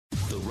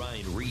The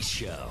Ryan Reese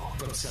Show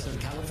from Southern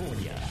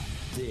California.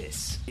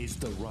 This is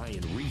The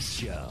Ryan Reese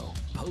Show.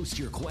 Post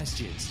your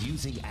questions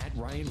using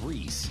 @Ryan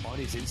Reese on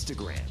his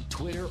Instagram,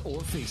 Twitter,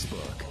 or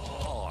Facebook.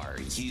 Are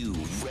you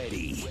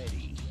ready?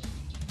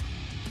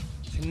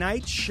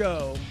 Tonight's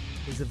show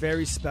is a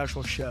very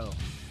special show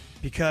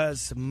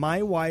because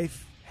my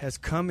wife has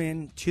come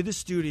in to the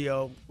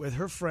studio with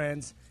her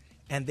friends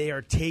and they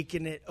are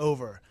taking it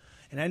over.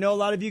 And I know a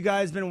lot of you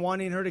guys have been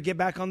wanting her to get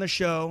back on the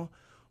show.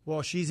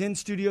 Well, she's in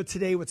studio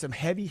today with some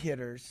heavy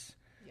hitters.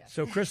 Yes.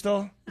 So,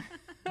 Crystal,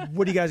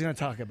 what are you guys going to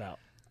talk about?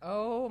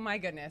 Oh, my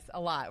goodness,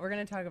 a lot. We're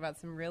going to talk about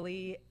some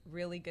really,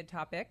 really good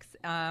topics.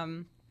 But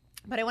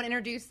I want to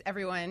introduce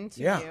everyone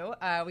to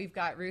you. We've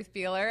got Ruth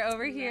Beeler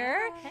over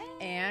here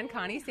and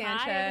Connie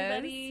Sanchez. Hi,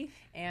 everybody.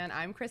 And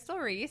I'm Crystal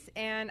Reese.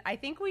 And I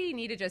think we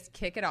need to just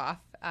kick it off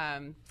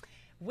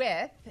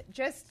with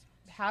just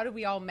how do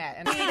we all met?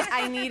 And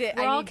I need it.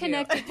 We're all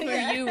connected through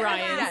you,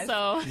 Ryan. Yes.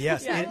 So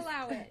Yes,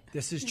 Allow it.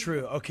 this is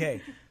true.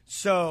 Okay,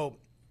 so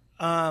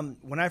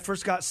when I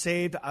first got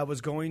saved, I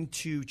was going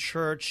to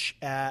church.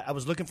 I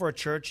was looking for a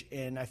church,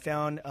 and I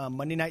found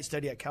Monday night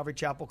study at Calvary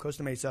Chapel,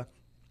 Costa Mesa.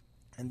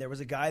 And there was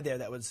a guy there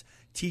that was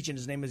teaching.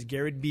 His name is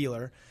Garrett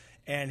Beeler.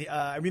 And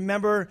I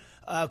remember,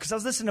 because I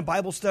was listening to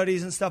Bible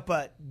studies and stuff,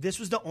 but this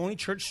was the only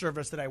church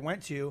service that I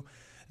went to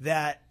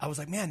that I was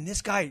like, man,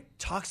 this guy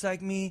talks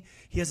like me.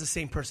 He has the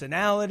same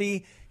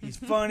personality. He's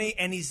funny,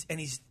 and he's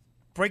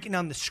breaking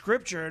down the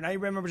scripture. And I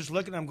remember just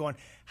looking at him going,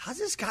 how's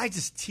this guy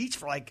just teach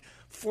for like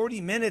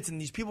 40 minutes and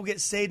these people get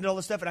saved and all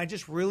this stuff? And I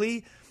just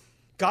really,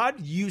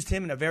 God used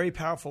him in a very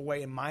powerful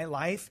way in my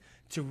life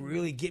to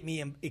really get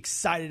me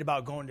excited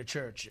about going to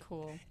church.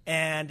 Cool.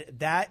 And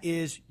that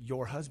is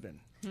your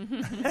husband.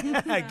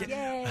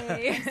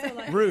 yay.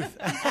 Ruth.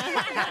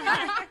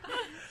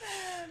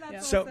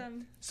 That's So,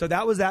 awesome. so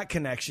that was that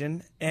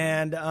connection,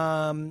 and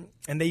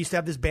they used to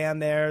have this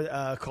band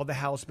there called the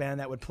House Band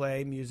that would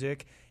play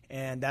music,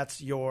 and that's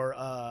your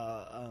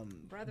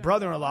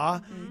brother-in-law.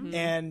 Mm-hmm.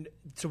 And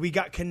so we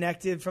got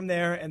connected from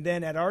there, and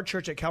then at our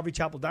church at Calvary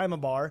Chapel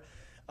Diamond Bar,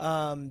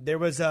 there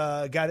was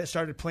a guy that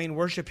started playing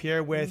worship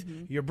here with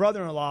your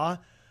brother-in-law,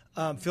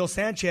 Phil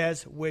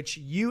Sanchez, which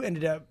you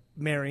ended up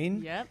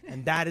marrying. Yep.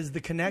 And that is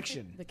the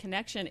connection. The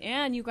connection.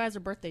 And you guys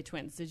are birthday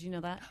twins. Did you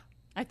know that?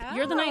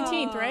 You're the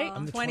 19th, right?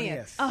 I'm the 20th.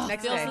 20th. Oh,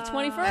 Next Phil's day. the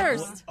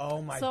 21st.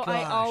 Oh, my so gosh.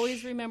 I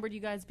always remembered you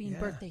guys being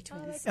birthday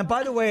twins. And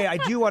by the way, I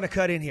do want to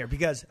cut in here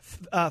because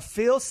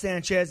Phil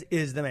Sanchez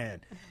is the man.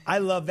 I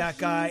love that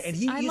guy. And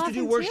he I used to love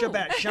do him worship too.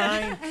 at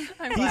Shine.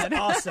 He's glad.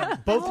 awesome.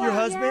 Both your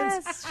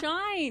husbands, Yes,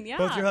 Shine. Yeah.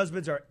 both your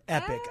husbands are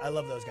epic. I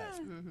love those guys.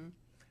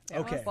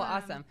 Okay. Well,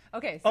 awesome.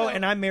 Okay. So, Oh,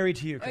 and I'm married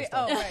to you,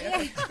 Crystal. Oh,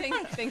 right. Okay.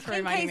 Thanks for In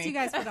reminding case me. you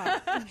guys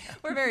forgot.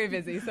 We're very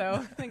busy,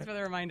 so thanks for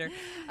the reminder.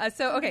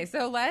 So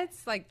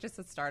let's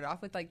let's start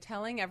off with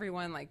telling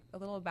everyone a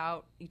little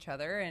about each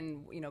other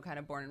and kind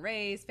of born and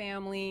raised,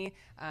 family.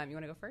 You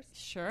want to go first?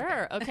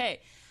 Sure.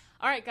 Okay.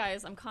 All right,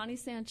 guys. I'm Connie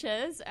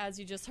Sanchez, as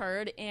you just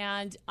heard,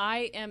 and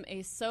I am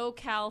a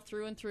SoCal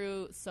through and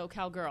through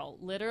SoCal girl.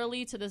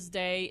 Literally, to this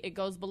day, it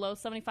goes below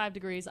 75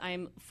 degrees.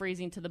 I'm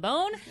freezing to the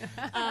bone.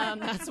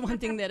 That's one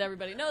thing that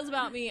everybody knows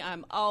about me.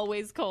 I'm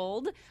always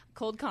cold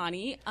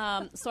Connie.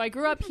 So I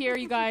grew up here,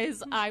 you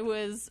guys. I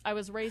was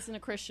raised in a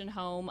Christian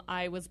home.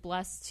 I was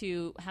blessed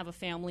to have a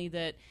family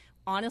that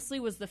honestly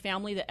was the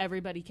family that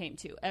everybody came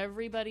to.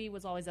 Everybody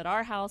was always at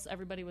our house.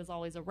 Everybody was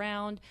always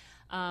around.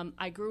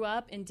 I grew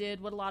up and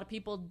did what a lot of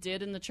people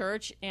did in the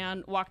church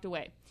and walked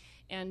away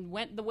and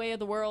went the way of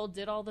the world,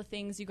 did all the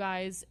things, you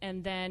guys.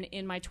 And then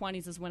in my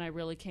 20s is when I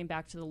really came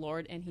back to the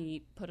Lord, and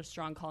he put a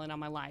strong calling on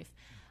my life.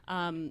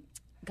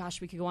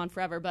 Gosh, we could go on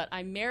forever, but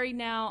I'm married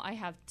now. I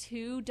have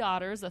 2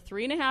 daughters, a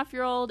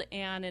 3.5-year-old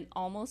and an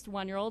almost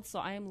 1-year-old. So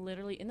I am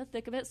literally in the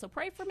thick of it. So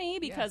pray for me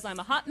because I'm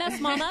a hot mess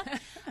mama.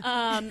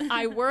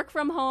 I work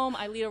from home.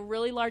 I lead a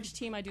really large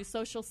team. I do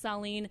social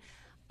selling.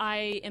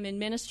 I am in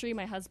ministry.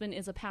 My husband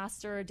is a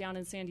pastor down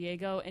in San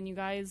Diego, and you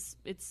guys,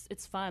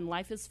 it's fun.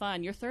 Life is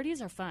fun. Your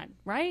 30s are fun,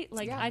 right?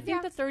 I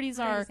think the 30s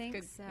are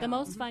the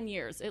most fun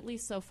years, at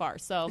least so far.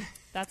 So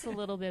that's a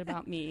little bit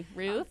about me.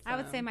 Ruth? I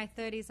would say my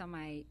 30s are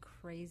my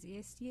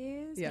craziest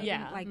years.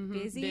 Yeah.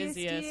 Busiest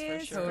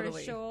years, for for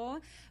sure. sure.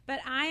 But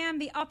I am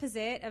the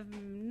opposite of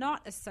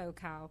not a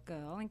SoCal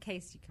girl, in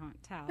case you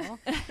can't tell.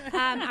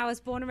 I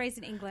was born and raised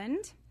in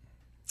England.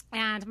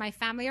 And my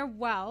family are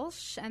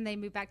Welsh, and they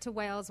moved back to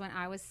Wales when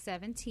I was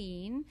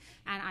 17,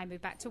 and I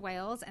moved back to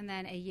Wales. And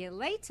then a year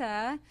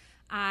later,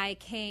 I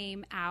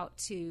came out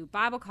to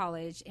Bible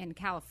college in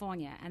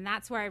California, and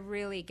that's where I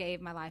really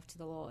gave my life to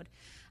the Lord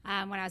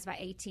when I was about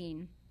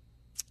 18.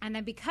 And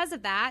then because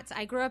of that,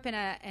 I grew up in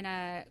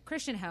a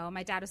Christian home.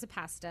 My dad was a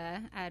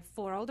pastor. I had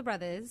 4 older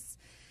brothers.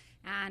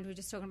 And we were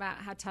just talking about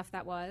how tough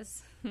that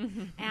was.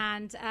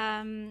 and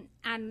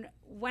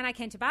when I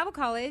came to Bible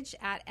college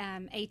at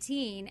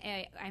 18,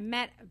 I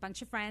met a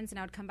bunch of friends, and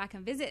I would come back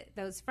and visit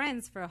those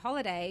friends for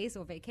holidays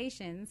or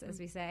vacations, as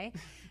we say.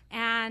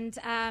 And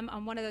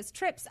on one of those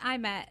trips, I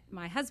met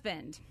my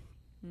husband.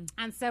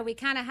 And so we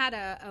kind of had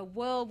a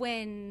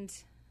whirlwind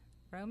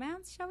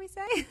romance, shall we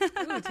say?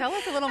 Ooh, tell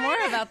us a little more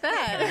about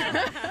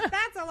that.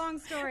 That's a long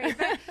story.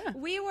 But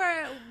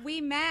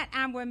we met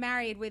and were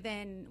married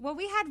within. Well,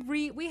 we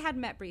had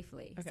met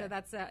briefly, so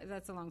that's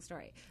a long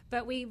story.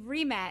 But we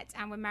re-met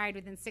and were married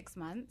within 6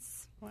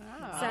 months. Wow.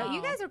 So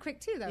you guys were quick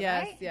too, though,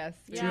 Yes, right? yes.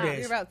 2 days.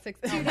 You're about 6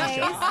 2 days.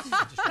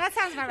 That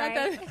sounds about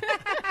right.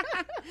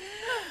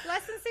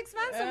 Less than 6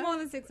 months or more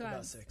than 6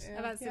 months? About 6.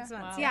 About 6 months,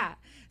 Wow. yeah.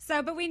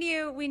 So, but we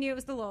knew it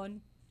was the Lord.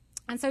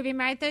 And so we've been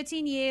married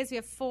 13 years. We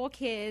have 4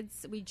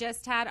 kids. We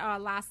just had our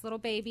last little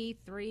baby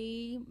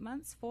 3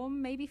 months, 4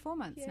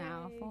 months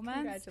now. 4 months.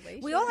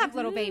 Congratulations. We all have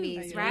little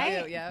babies,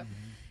 right? We do, yeah.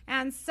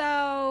 And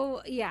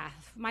so, yeah,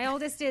 my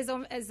oldest is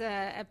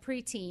a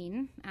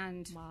preteen,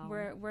 and Wow.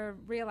 we're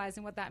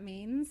realizing what that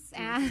means.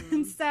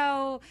 And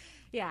so,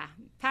 yeah,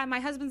 my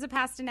husband's a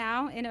pastor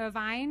now in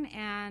Irvine,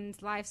 and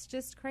life's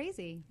just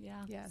crazy.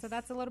 Yeah. Yes. So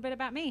that's a little bit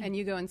about me. And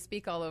you go and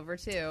speak all over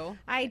too.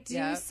 I do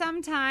Yep.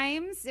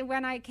 sometimes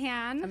when I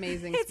can.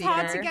 Amazing It's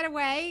hard to speaker. get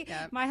away.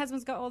 Yep. My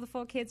husband's got all the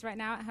 4 kids right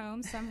now at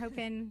home, so I'm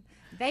hoping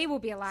they will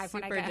be alive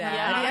when I Super get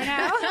dad.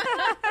 home. You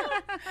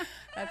know?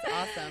 That's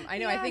awesome. I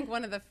know. I think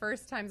one of the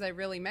first times I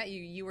really met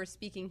you, you were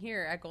speaking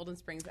here at Golden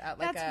Springs at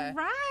like That's a.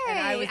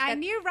 right. And I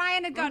knew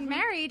Ryan had gotten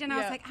married, and I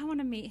was Yeah. like, I want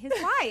to meet his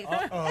wife.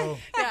 Oh,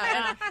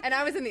 Yeah, and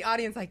I was in the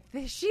audience like,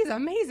 she's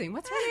amazing.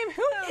 What's her name?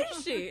 Who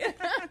is she?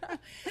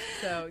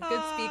 So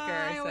good speaker.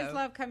 I always so.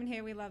 love coming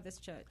here. We love this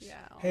church. Yeah.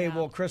 hey,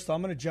 well, Crystal,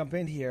 I'm going to jump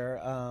in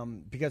here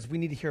because we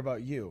need to hear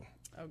about you.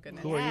 Oh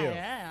goodness. Who are you?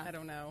 Yeah. I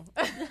don't know.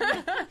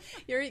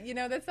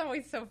 That's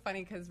always so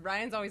funny because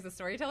Ryan's always the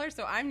storyteller,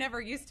 so I'm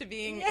never used to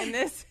being in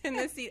this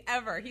seat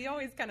ever. He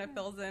always kind of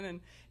fills in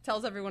and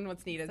tells everyone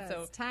what's needed.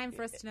 So it's time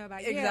for us to know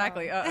about you.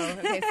 Exactly.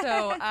 Okay.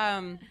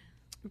 So,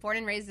 born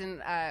and raised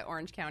in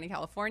Orange County,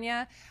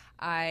 California.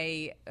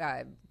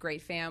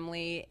 Great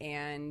family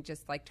and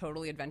just like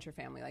totally adventure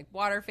family, like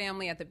water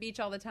family at the beach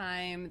all the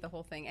time, the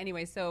whole thing.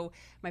 Anyway, so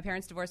my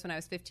parents divorced when I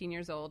was 15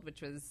 years old,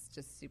 which was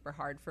just super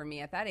hard for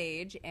me at that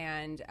age,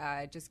 and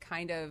just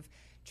kind of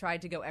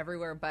tried to go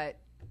everywhere but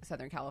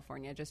Southern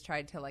California. Just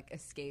tried to like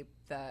escape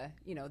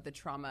the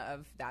trauma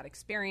of that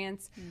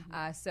experience.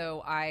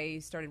 So I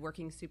started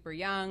working super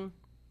young.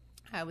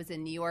 I was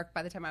in New York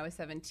by the time I was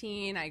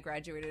 17. I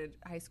graduated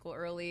high school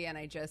early, and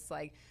I just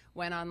like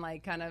went on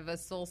like kind of a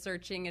soul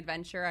searching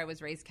adventure. I was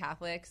raised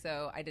Catholic,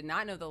 so I did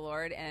not know the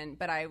Lord,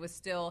 but I was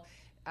still,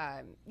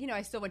 I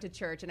still went to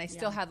church, and I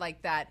still had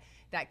like that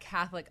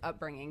Catholic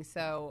upbringing.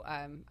 So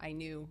I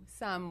knew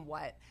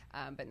somewhat,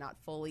 but not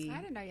fully. I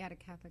didn't know you had a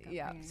Catholic upbringing.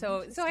 Yeah.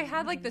 So I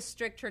had like the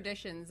strict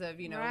traditions of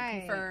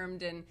Right.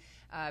 confirmed and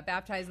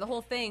baptized, the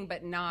whole thing,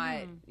 but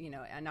not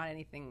not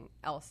anything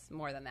else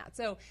more than that.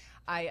 So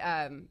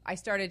I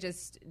started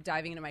just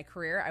diving into my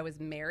career. I was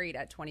married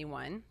at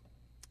 21,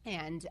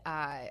 and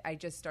I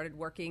just started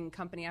working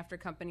company after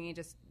company,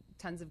 just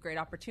tons of great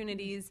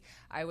opportunities.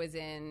 I was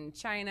in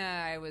China.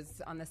 I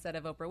was on the set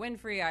of Oprah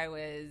Winfrey.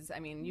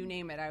 You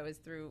name it. I was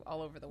through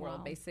all over the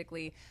world,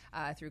 basically,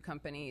 through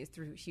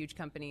huge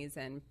companies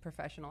and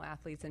professional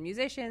athletes and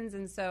musicians.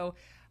 And so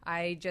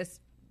I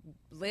just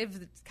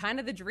lived kind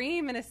of the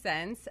dream in a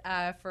sense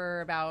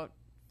for about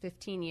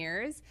 15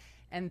 years.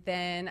 And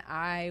then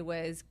I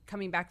was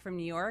coming back from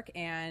New York,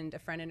 and a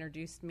friend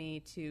introduced me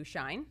to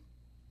Shine.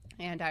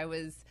 And I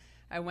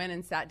went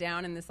and sat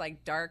down in this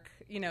like dark,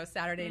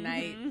 Saturday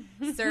night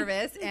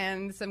service,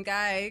 and some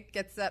guy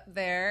gets up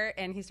there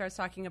and he starts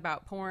talking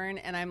about porn,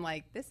 and I'm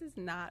like, this is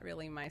not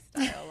really my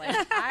style. Like,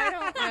 I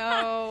don't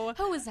know.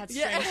 Who is that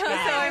strange So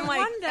guy? I'm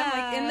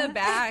like in the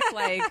back,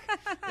 like,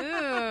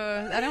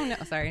 ooh, I don't know.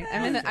 Sorry,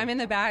 I'm in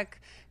the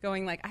back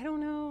going like, I don't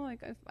know,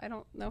 like I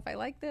don't know if I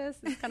like this.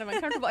 It's kind of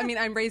uncomfortable. I mean,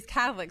 I'm raised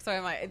Catholic, so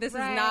I'm like, this is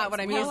not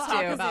what I'm used to.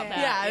 Talk about that.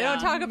 Yeah, I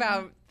don't talk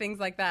about things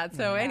like that.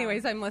 So,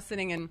 anyways, I'm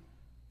listening, and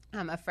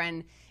a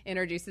friend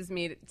introduces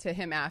me to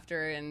him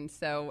after, and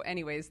so,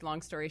 anyways,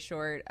 long story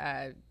short,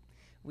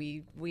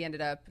 we ended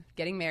up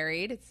getting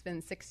married. It's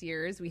been 6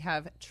 years. We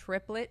have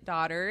triplet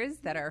daughters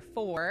that are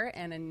 4,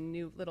 and a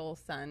new little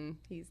son.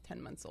 He's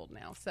 10 months old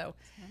now. So,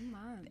 10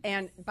 months.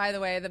 And by the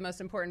way, the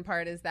most important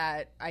part is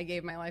that I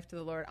gave my life to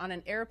the Lord on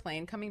an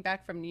airplane coming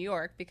back from New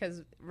York,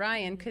 because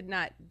Ryan could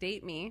not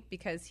date me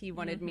because he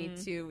wanted me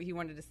to. He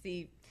wanted to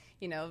see.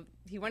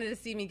 He wanted to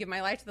see me give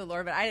my life to the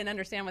Lord, but I didn't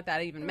understand what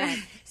that even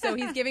meant. So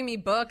he's giving me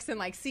books and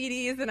like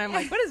CDs, and I'm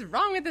like, what is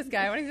wrong with this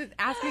guy? Why is he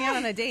asking me out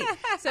on a date?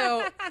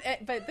 So,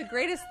 but the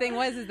greatest thing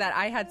is that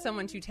I had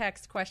someone to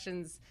text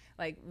questions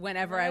like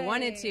whenever I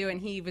wanted to, and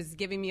he was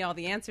giving me all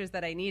the answers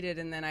that I needed,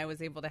 and then I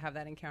was able to have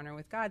that encounter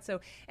with God. So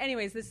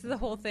anyways, the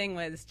whole thing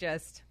was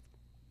just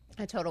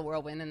a total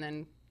whirlwind, and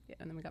then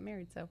we got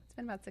married. So it's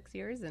been about 6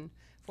 years and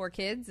 4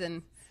 kids,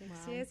 and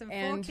 6 years and 4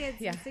 And,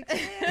 kids yeah. in 6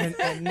 years.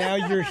 And now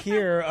you're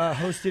here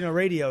hosting a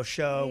radio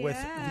show with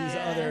these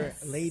Yes.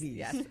 other ladies.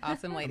 Yes,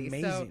 awesome ladies. So,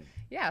 Amazing.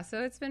 yeah,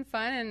 so it's been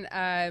fun.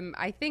 And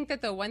I think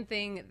that the one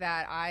thing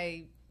that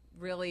I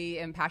really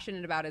am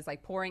passionate about is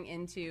like pouring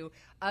into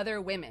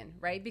other women,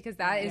 right? Because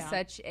that is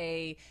such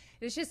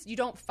it's just, you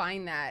don't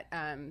find that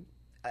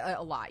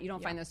a lot. You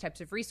don't find those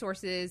types of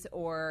resources,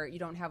 or you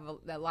don't have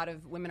a lot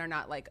of women are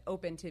not like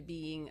open to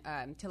being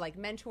to like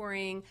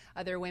mentoring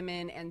other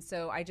women, and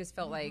so I just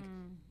felt like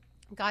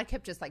God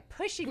kept just like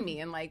pushing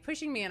me, and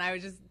I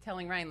was just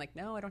telling Ryan like,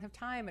 no, I don't have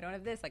time, I don't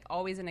have this, like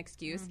always an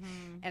excuse.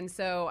 And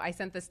so I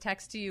sent this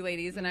text to you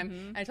ladies, and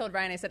I told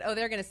Ryan, I said, oh,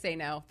 they're going to say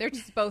no. They're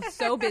just both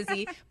so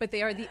busy, but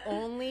they are the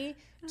only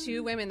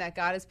two women that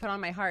God has put on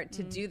my heart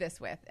to do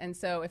this with. And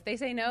so if they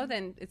say no,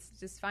 then it's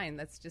just fine.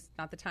 That's just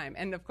not the time.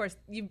 And of course,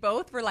 you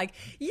both were like,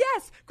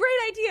 yes, great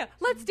idea,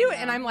 let's do it.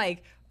 And I'm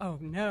like, oh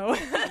no,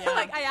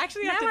 like I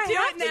actually have to do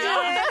it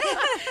now.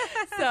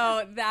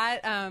 So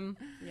that,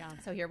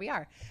 so here we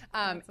are.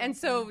 And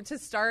so to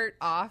start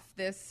off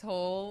this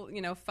whole,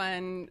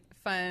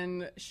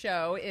 fun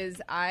show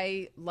is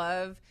I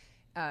love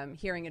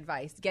hearing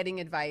advice, getting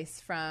advice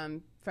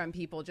from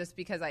people, just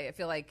because I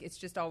feel like it's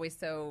just always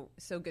so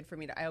good for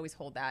me I always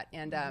hold that.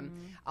 And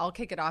I'll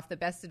kick it off. The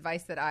best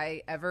advice that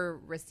I ever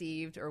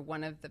received, or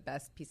one of the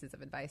best pieces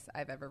of advice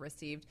I've ever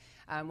received,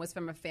 was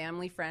from a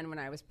family friend when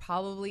I was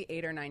probably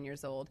 8 or 9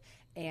 years old.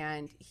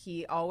 And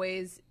he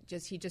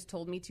just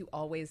told me to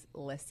always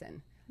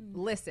listen.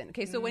 Listen.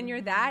 Okay, so when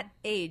you're that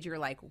age, you're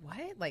like,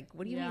 what? Like,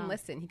 what do you mean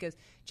listen? He goes,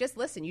 just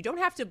listen. You don't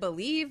have to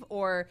believe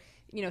or,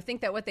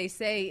 think that what they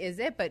say is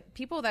it, but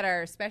people that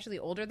are especially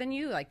older than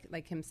you,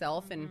 like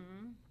himself and,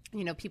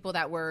 people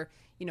that were,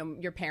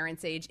 your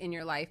parents' age in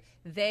your life,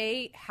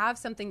 they have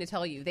something to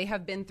tell you. They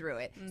have been through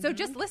it. So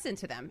just listen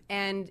to them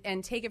and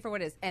take it for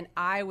what it is. And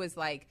I was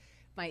like,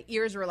 my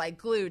ears were like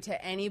glued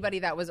to anybody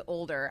that was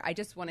older. I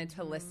just wanted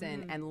to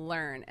listen and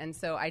learn. And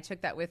so I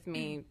took that with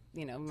me,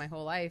 my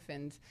whole life.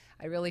 And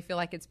I really feel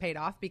like it's paid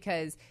off,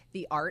 because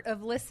the art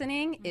of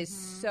listening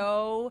is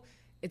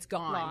it's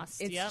gone.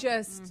 Lost. It's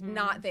just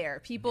not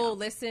there. People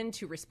listen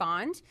to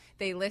respond.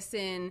 They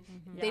listen.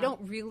 They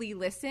don't really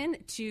listen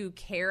to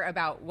care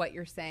about what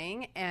you're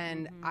saying.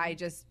 And I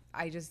just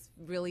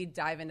really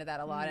dive into that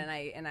a lot.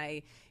 And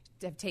I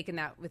have taken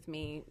that with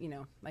me,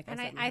 like I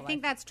said. And I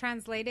think that's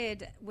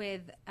translated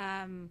with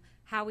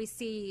how we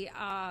see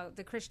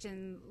the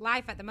Christian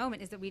life at the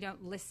moment, is that we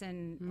don't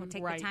listen or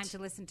take the time to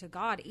listen to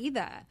God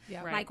either.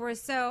 Yeah. Like we're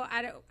so,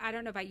 I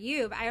don't know about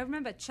you, but I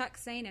remember Chuck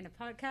saying in a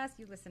podcast,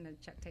 you listen to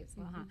Chuck tapes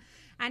a lot, huh?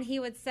 And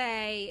he would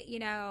say,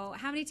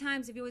 how many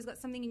times have you always got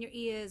something in your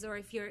ears, or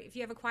if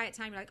you have a quiet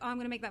time, you're like, oh, I'm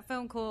going to make that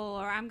phone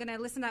call, or I'm going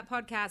to listen to that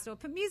podcast, or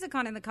put music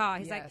on in the car.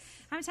 He's like,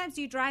 how many times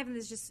do you drive and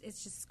it's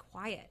just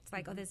quiet? It's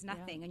like, oh, there's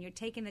nothing. And you're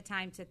taking the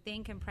time to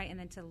think and pray and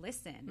then to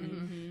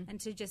listen and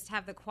to just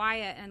have the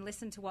quiet and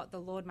listen to what the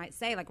Lord might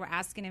say. Like we're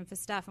asking him for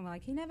stuff and we're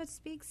like, he never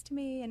speaks to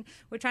me. And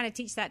we're trying to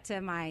teach that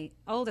to my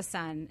older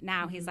son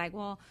now. He's like,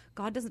 well,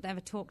 God doesn't ever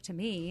talk to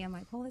me. I'm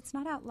like, well, it's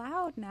not out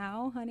loud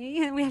now,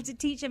 honey. And we have to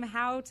teach him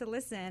how to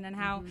listen and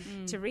how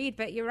to read.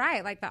 But you're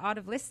right, like the art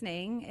of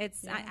listening,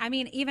 it's I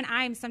mean, even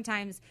I'm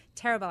sometimes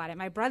terrible at it.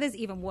 My brother's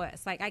even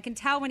worse. Like I can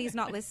tell when he's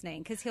not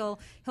listening, because he'll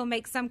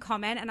make some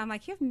comment and I'm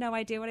like, you have no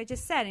idea what I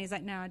just said. And he's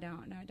like, no, I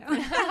don't.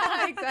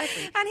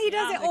 Exactly. And he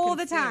does it all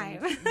the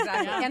time.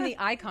 Exactly. And the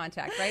eye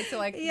contact, right? So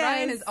like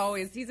Ryan is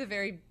always, he's a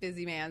very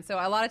busy man. So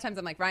a lot of times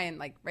I'm like, Ryan,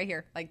 like right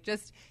here, like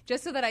just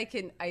so that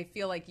I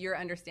feel like you're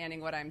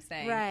understanding what I'm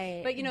saying.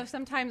 Right. But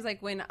sometimes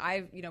like when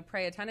I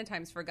pray a ton of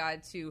times for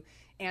God to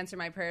answer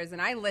my prayers,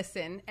 and I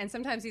listen, and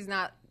sometimes he's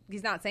not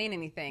saying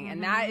anything.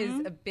 And that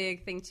is a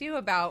big thing too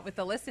about with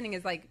the listening,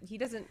 is like he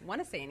doesn't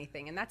want to say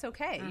anything, and that's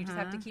okay. You just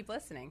have to keep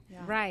listening.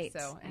 Right.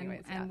 So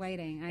anyways, and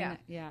waiting.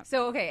 Yeah.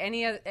 So okay,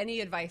 any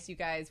advice you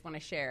guys want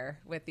to share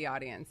with the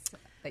audience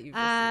that you've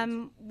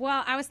received?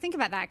 Well, I was thinking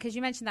about that because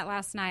you mentioned that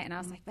last night, and I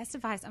was like, best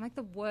advice. I'm like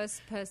the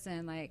worst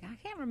person. Like I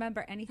can't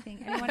remember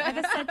anything anyone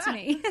ever said to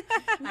me.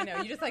 I know,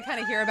 you just like kind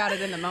of hear about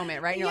it in the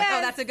moment, right? And you're like,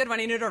 oh, that's a good one.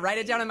 I need to write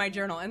it down in my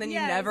journal, and then you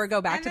never go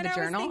back to the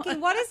journal. I was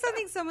thinking, what is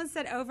something someone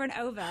said over and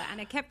over?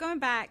 And I kept going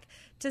back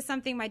to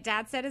something my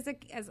dad said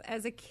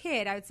as a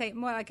kid. I would say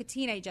more like a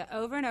teenager,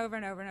 over and over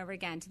and over and over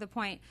again, to the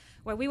point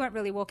where we weren't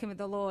really walking with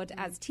the Lord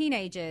as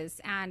teenagers.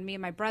 And me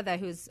and my brother,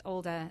 who's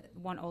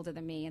one older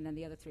than me, and then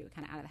the other three were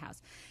kind of out of the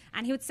house.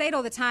 And he would say it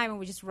all the time, and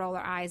we just roll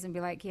our eyes and be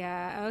like,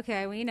 yeah,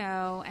 okay, we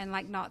know, and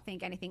like not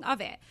think anything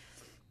of it.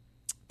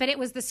 But it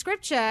was the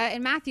scripture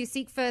in Matthew,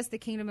 seek first the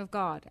kingdom of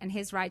God and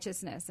his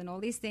righteousness, and all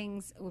these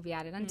things will be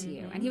added unto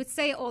you. And he would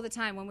say it all the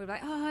time when we were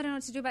like, oh, I don't know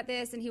what to do about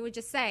this. And he would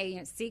just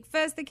say, seek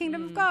first the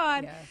kingdom of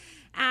God. Yes.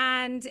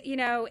 And,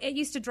 it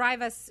used to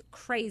drive us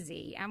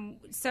crazy, and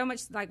so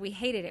much like we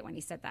hated it when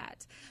he said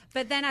that.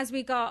 But then as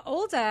we got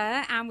older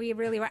and we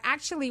really were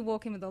actually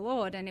walking with the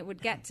Lord, and it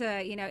would get to,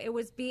 it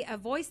would be a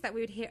voice that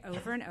we would hear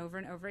over and over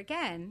and over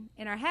again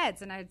in our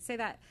heads. And I'd say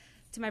that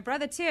to my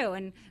brother too,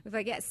 and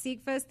we're like,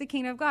 seek first the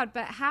kingdom of God.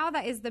 But how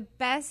that is the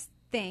best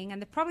thing,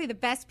 and probably the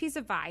best piece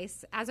of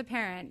advice as a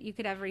parent you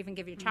could ever even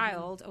give your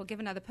child or give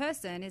another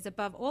person, is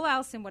above all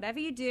else, in whatever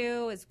you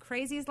do, as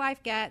crazy as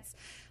life gets,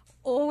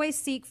 always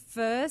seek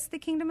first the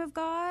kingdom of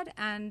God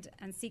and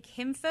seek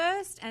him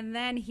first, and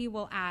then he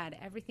will add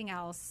everything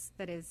else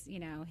that is,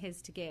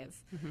 his to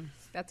give.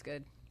 That's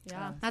good.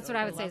 Yeah, that's what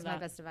I would say is my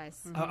best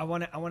advice. I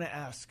want to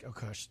ask a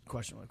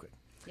question really quick.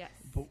 Yes.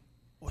 But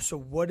So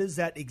what does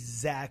that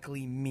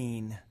exactly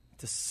mean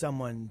to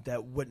someone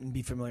that wouldn't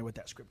be familiar with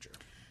that scripture?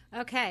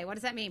 Okay, what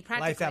does that mean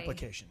practically? Life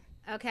application.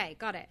 Okay,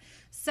 got it.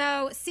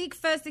 So seek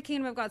first the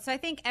kingdom of God. So I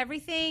think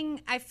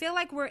I feel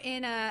like we're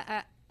in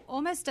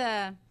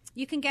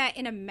you can get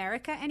in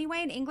America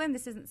anyway. In England,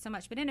 this isn't so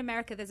much, but in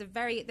America, there's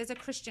a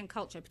Christian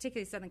culture,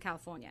 particularly Southern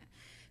California.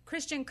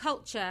 Christian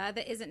culture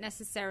that isn't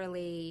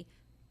necessarily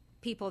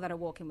people that are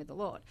walking with the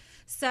Lord.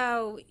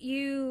 So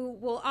you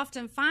will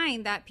often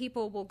find that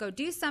people will go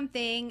do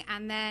something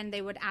and then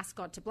they would ask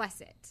God to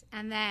bless it.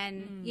 And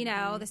then,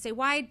 they say,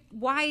 why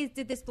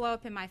did this blow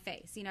up in my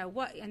face?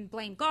 And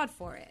blame God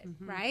for it,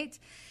 right?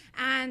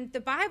 And the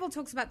Bible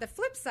talks about the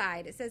flip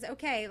side. It says,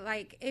 okay,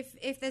 like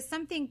if there's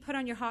something put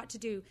on your heart to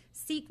do,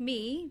 seek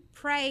me,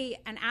 pray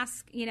and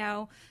ask,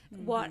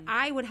 what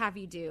I would have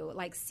you do.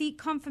 Like seek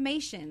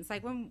confirmations.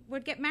 Like when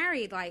we'd get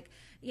married,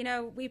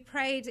 we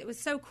prayed, it was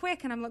so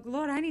quick, and I'm like,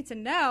 Lord, I need to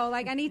know.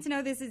 Like, I need to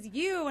know this is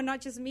you and not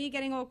just me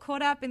getting all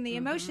caught up in the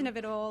emotion of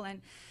it all.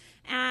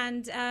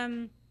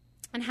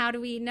 And how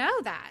do we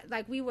know that?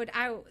 Like,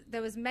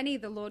 there was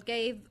the Lord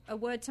gave a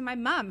word to my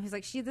mom who's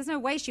like, there's no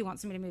way she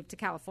wants me to move to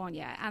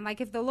California. And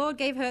like, if the Lord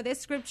gave her this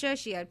scripture,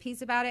 she had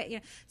peace about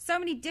it. So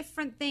many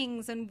different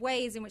things and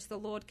ways in which the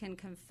Lord can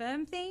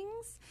confirm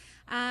things.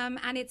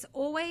 And it's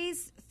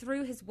always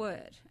through his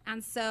word.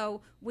 And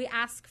so we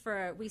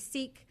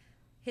seek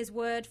his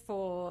word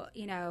for,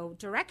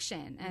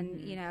 direction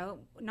and,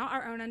 not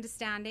our own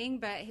understanding,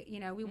 but,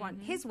 we want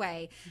his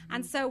way.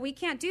 And so we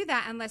can't do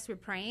that unless we're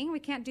praying. We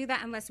can't do that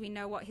unless we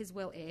know what his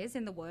will is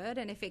in the word.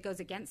 And if it goes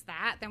against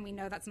that, then we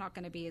know that's not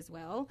going to be his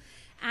will.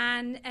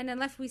 And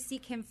unless we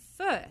seek him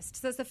first.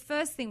 So that's the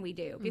first thing we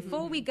do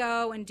before we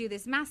go and do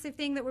this massive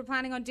thing that we're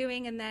planning on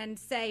doing and then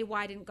say,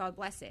 why didn't God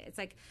bless it? It's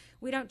like,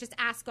 we don't just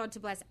ask God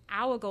to bless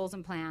our goals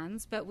and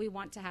plans, but we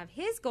want to have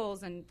his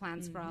goals and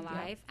plans for our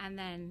life. And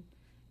then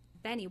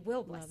he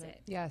will bless it.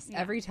 Yes.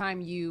 Yeah. Every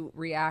time you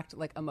react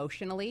like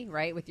emotionally,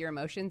 right, with your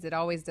emotions, it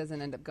always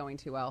doesn't end up going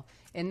too well.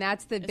 And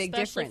that's the big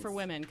difference. Especially for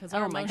women, because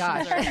our emotions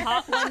are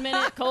hot 1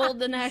 minute, cold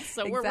the next,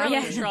 so we're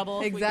really in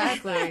trouble.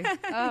 Exactly.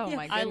 Oh,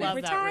 my goodness. I love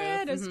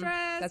Retired that, or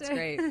stressed. That's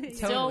great. Totally.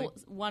 Still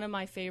one of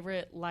my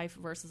favorite life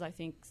verses, I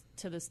think,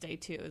 to this day,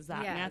 too, is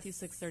that Matthew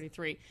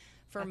 6:33.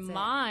 For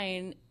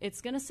mine,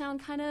 it's going to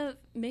sound kind of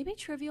maybe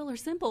trivial or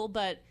simple,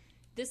 but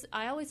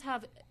I always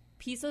have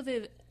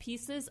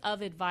pieces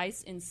of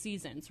advice in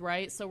seasons,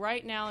 right? So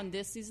right now in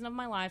this season of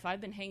my life, I've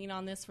been hanging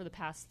on this for the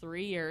past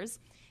 3 years.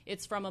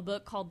 It's from a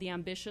book called The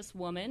Ambitious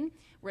Woman,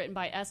 written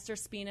by Esther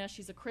Spina.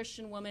 She's a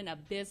Christian woman, a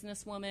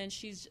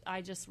businesswoman.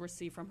 I just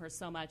receive from her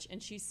so much.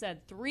 And she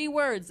said 3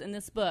 words in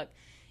this book,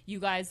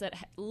 you guys, that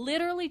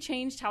literally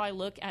changed how I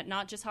look at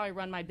not just how I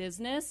run my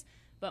business,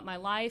 but my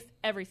life,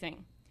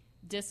 everything.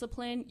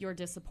 Discipline your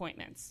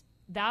disappointments.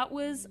 That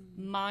was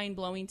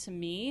mind-blowing to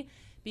me,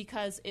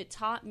 because it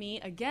taught me,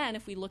 again,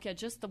 if we look at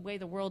just the way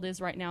the world is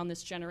right now in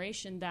this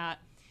generation, that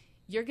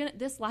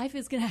this life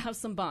is going to have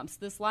some bumps.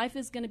 This life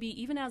is going to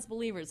be, even as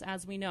believers,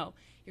 as we know,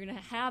 you're going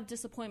to have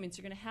disappointments.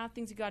 You're going to have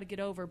things you got to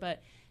get over,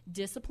 but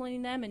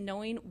disciplining them and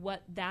knowing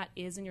what that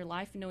is in your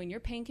life and knowing your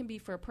pain can be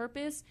for a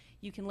purpose,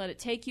 you can let it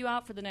take you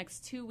out for the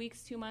next 2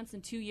 weeks, 2 months,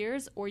 and 2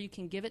 years, or you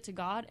can give it to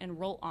God and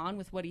roll on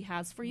with what he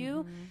has for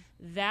you.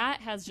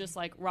 That has just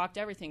like rocked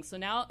everything. So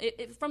now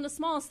from the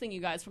smallest thing,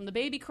 you guys, from the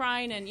baby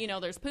crying and,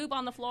 there's poop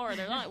on the floor, or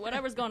there's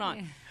whatever's going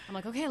on. I'm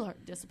like, okay,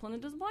 Lord, discipline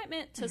and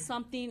disappointment to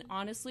something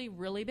honestly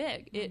really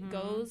big.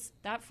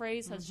 That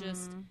phrase has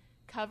just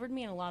covered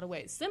me in a lot of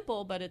ways.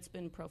 Simple, but it's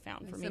been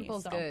profound for me.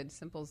 Simple's good.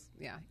 Simple's,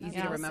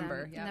 easy to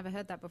remember. Yeah. Never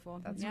heard that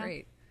before. That's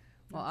great.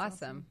 Well,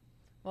 awesome.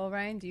 Well,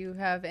 Ryan, do you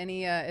have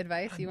any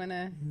advice you want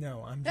to?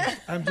 No,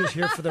 I'm just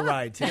here for the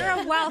ride today.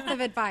 You're a wealth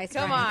of advice.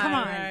 Come on.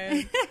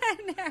 Ryan.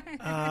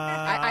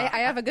 I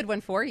have a good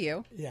one for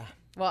you. Yeah.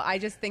 Well, I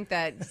just think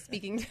that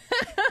speaking,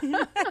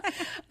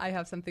 I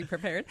have something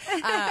prepared.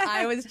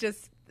 I was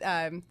just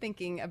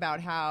thinking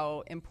about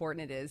how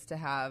important it is to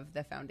have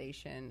the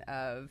foundation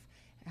of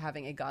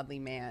having a godly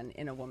man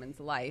in a woman's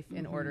life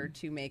in order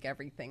to make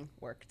everything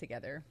work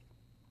together.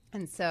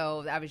 And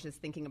so I was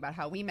just thinking about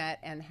how we met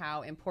and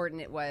how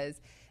important it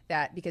was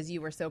that, because you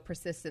were so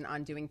persistent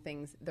on doing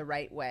things the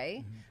right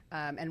way,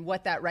 and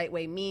what that right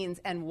way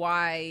means, and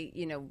why,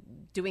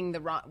 doing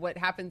the wrong, what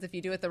happens if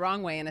you do it the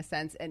wrong way, in a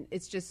sense. And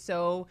it's just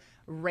so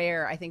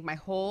rare. I think my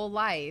whole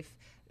life,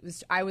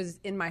 I was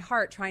in my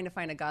heart trying to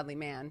find a godly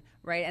man,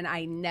 right? And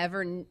I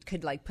never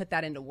could put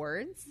that into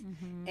words.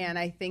 And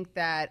I think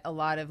that a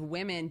lot of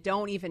women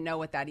don't even know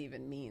what that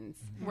even means.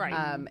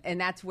 Right.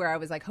 And that's where I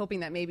was hoping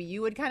that maybe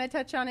you would kind of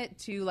touch on it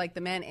to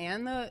the men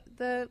and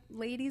the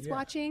ladies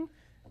watching.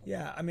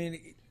 Yeah. I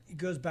mean, it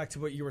goes back to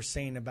what you were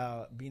saying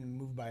about being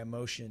moved by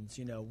emotions.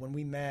 When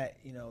we met,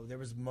 there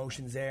was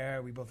emotions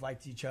there. We both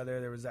liked each other.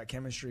 There was that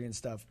chemistry and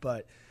stuff.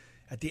 But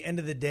at the end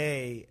of the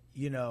day,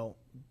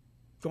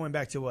 going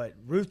back to what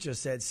Ruth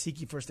just said, seek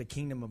ye first the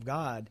kingdom of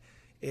God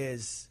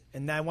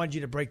and I wanted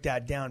you to break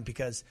that down,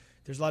 because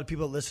there's a lot of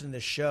people that listen to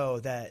this show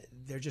that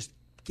they're just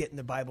getting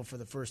the Bible for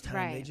the first time.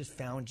 Right. They just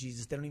found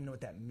Jesus. They don't even know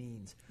what that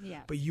means.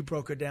 Yeah. But you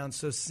broke it down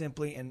so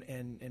simply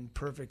and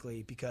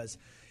perfectly, because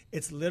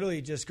it's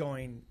literally just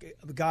going,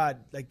 God,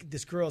 like,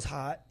 this girl's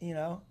hot, you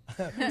know,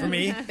 for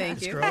me.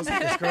 Thank you.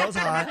 This girl's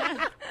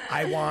hot.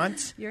 I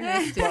want. You're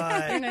nice, too.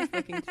 You're nice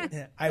looking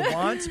too.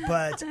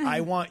 But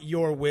I want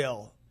your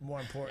will, more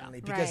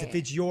importantly, because if Right.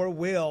 it's your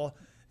will,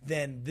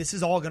 then this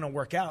is all going to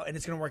work out, and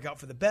it's going to work out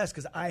for the best,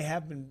 because I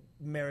have been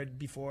married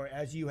before,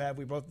 as you have.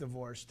 We both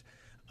divorced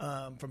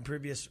from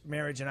previous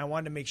marriage, and I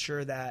wanted to make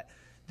sure that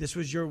this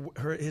was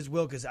his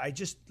will, because I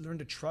just learned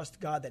to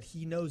trust God, that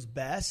he knows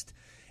best,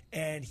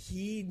 and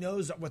he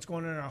knows what's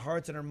going on in our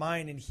hearts and our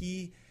mind, and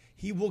he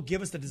will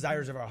give us the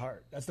desires of our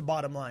heart. That's the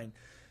bottom line.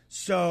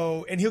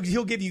 So, and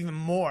he'll give you even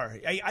more.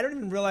 I don't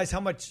even realize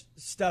how much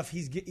stuff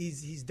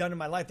he's done in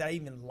my life that I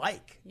even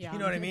like. Yeah. You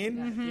know what I mean?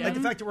 Mm-hmm. Like the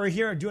fact that we're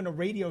here doing a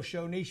radio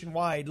show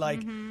nationwide.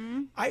 Like,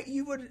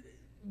 you would,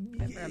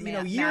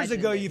 years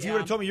ago, if you would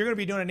have told me you're going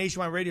to be doing a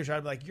nationwide radio show,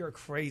 I'd be like, you're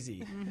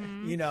crazy.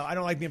 You know, I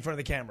don't like being in front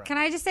of the camera. Can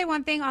I just say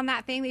one thing on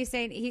that thing that you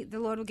say, the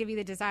Lord will give you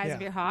the desires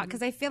of your heart?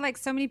 Because I feel like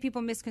so many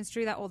people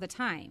misconstrue that all the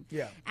time.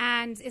 Yeah.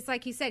 And it's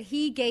like you said,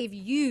 he gave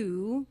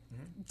you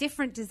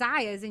different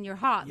desires in your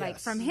heart, like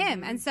from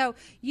him. And so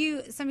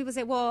some people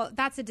say, well,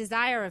 that's a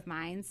desire of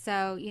mine.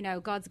 So,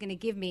 God's going to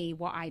give me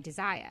what I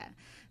desire.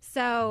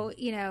 So,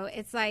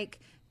 it's like,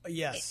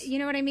 yes. You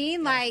know what I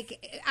mean? Yes.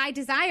 Like, I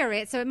desire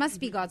it, so it must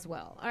be God's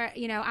will. Or,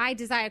 I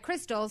desire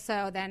Crystal,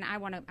 so then I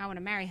want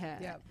to marry her.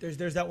 Yeah.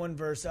 There's that one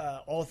verse,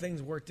 all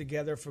things work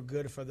together for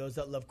good for those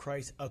that love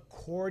Christ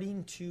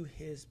according to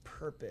his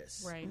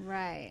purpose.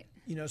 Right.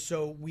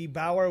 So we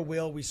bow our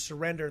will, we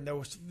surrender. And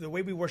the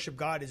way we worship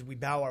God is we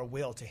bow our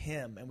will to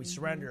him and we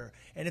surrender.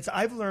 And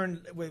I've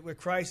learned with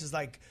Christ is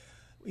like,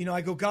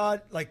 I go,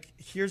 God, like,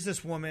 here's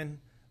this woman.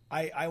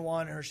 I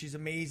want her. She's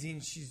amazing.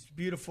 She's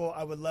beautiful.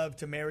 I would love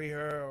to marry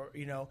her, or,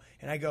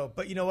 and I go,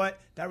 but you know what?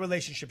 That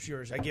relationship's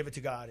yours. I give it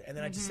to God. And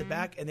then I just sit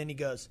back, and then he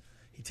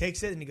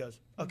takes it and he goes,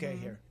 okay,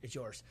 here, it's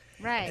yours.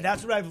 Right. And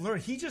that's what I've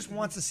learned. He just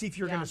wants to see if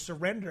you're going to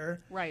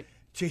surrender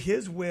to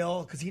his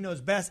will, because he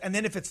knows best. And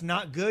then if it's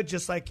not good,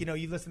 just like,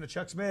 you listen to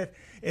Chuck Smith,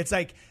 it's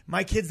like,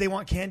 my kids, they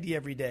want candy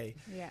every day.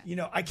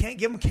 Yeah. I can't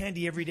give them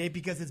candy every day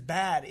because it's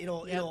bad.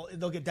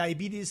 They'll get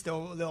diabetes.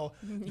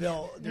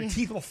 Their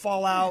teeth will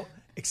fall out,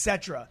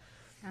 etc.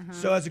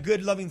 So as a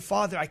good, loving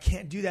father, I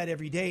can't do that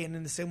every day. And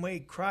in the same way,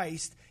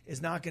 Christ is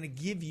not going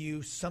to give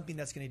you something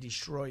that's going to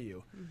destroy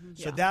you.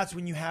 So that's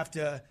when you have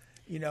to,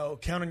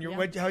 count on your,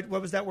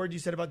 what was that word you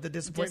said about the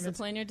disappointments?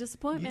 Discipline your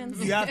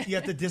disappointments. You have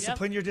to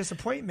discipline your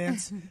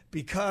disappointments,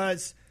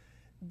 because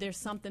there's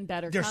something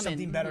better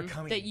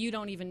coming that you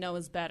don't even know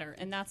is better.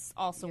 And that's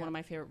also one of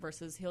my favorite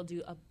verses. He'll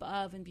do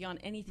above and beyond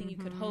anything you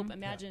could hope,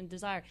 imagine,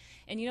 desire.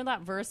 And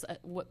that verse,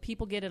 what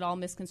people get it all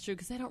misconstrued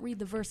because they don't read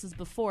the verses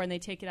before and they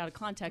take it out of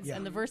context.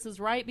 And the verses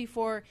right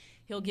before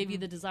he'll give you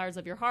the desires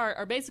of your heart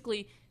are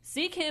basically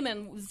seek him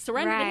and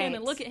surrender to him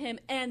and look at him,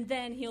 and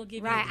then he'll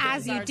give you the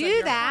as desires you of do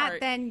your that, heart.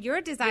 then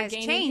your desires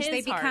change.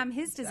 They become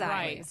his desires.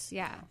 Right.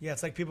 Yeah. Yeah,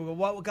 it's like people go,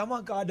 well, I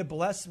want God to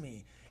bless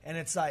me. And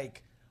it's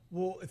like,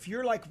 well, if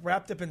you're like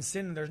wrapped up in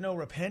sin and there's no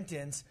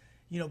repentance,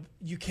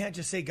 you can't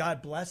just say,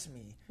 God bless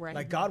me. Right.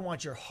 Like, God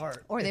wants your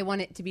heart. Or they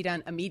want it to be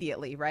done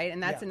immediately, right?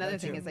 And that's another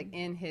that thing too. is like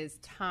in his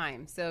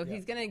time. So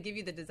he's going to give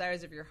you the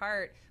desires of your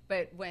heart,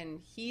 but when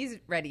he's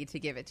ready to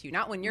give it to you,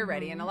 not when you're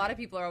ready. And a lot of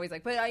people are always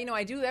like, but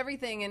I do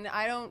everything and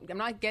I'm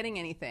not getting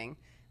anything.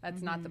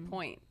 That's not the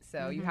point.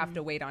 So you have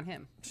to wait on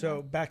him.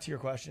 So back to your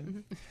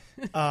question.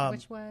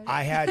 Which was?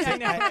 I had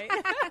to,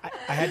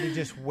 I had to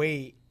just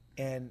wait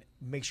and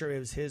make sure it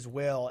was his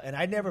will. And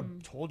I never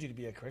told you to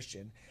be a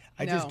Christian.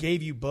 I just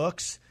gave you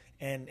books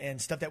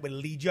and stuff that would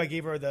lead you. I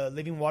gave her the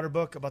Living Water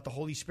book about the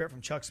Holy Spirit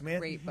from Chuck Smith.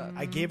 Great book.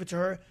 I gave it to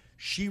her.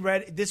 She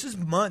read it. This is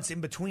months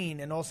in between.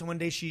 And also one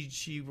day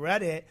she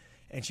read it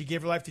and she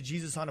gave her life to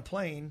Jesus on a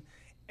plane.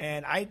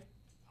 And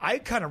I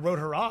kind of wrote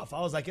her off.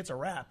 I was like, it's a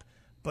wrap.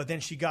 But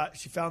then she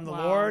found the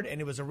Lord, and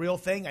it was a real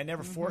thing. I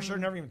never forced her,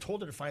 never even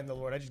told her to find the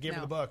Lord. I just gave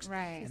her the books.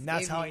 Right. And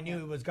that's how I knew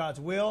it was God's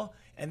will.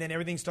 And then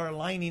everything started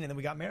aligning, and then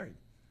we got married.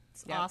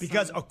 Awesome.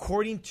 Because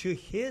according to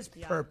his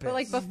purpose. But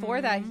like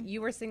before that, you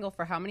were single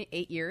for how many?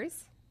 8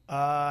 years?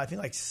 I think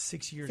like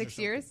 6 years. 6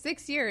 years?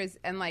 6 years,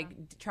 and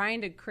like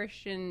trying to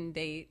Christian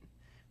date,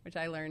 which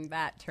I learned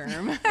that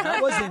term.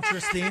 That was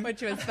interesting.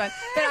 Which was fun.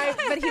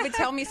 But he would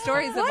tell me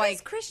stories of What like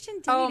is Christian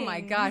dating? oh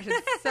my gosh,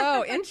 it's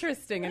so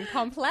interesting and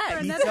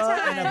complex. Pizza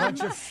and a bunch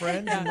of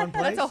friends in one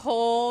place. That's a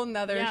whole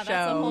nother show. That's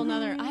a whole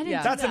nother. I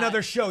didn't. That's do that.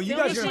 another show. You Phil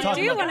guys are was going to my talk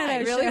only- about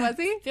that. Really, was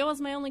he? Phil was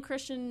my only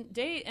Christian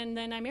date, and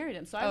then I married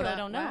him. So I really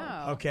don't know.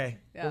 Wow. Okay.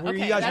 Yeah. Well,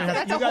 Okay, you guys are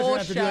that's going a whole to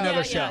have to do show. another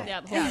Yeah, show.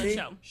 yeah, whole other See?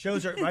 show.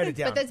 Shows are, write it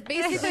down. But that's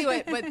basically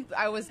what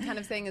I was kind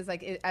of saying is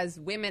like, as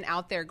women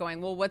out there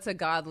going, well, what's a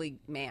godly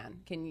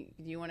man? Do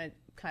you want to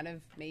kind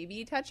of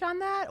maybe touch on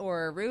that,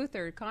 or Ruth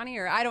or Connie,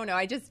 or I don't know.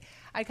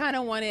 I kind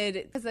of wanted,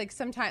 because like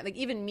sometimes, like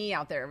even me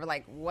out there, we're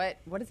like, what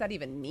does that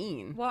even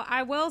mean? Well,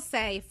 I will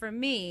say for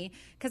me,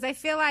 because I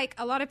feel like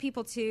a lot of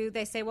people too,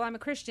 they say, well, I'm a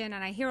Christian,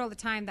 and I hear all the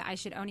time that I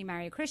should only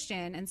marry a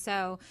Christian. And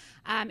so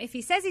if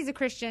he says he's a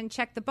Christian,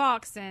 check the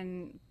box,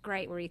 and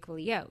great, we're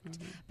equally yoked.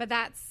 But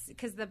that's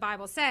because the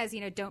Bible says,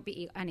 don't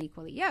be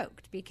unequally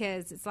yoked,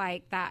 because it's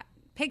like that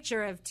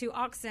picture of two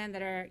oxen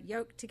that are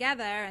yoked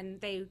together and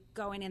they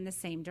going in the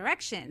same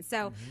direction.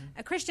 So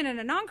a Christian and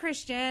a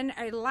non-Christian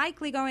are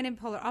likely going in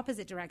polar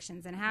opposite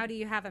directions. And how do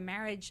you have a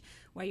marriage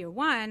where you're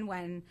one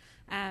when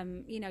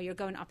you're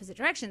going opposite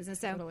directions? And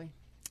so Totally.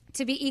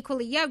 To be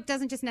equally yoked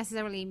doesn't just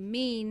necessarily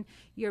mean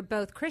you're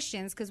both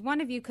Christians, because one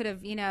of you could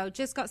have,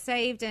 just got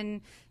saved and,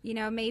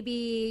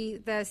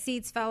 maybe the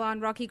seeds fell on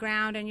rocky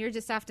ground and you're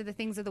just after the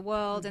things of the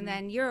world. And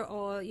then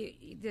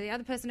the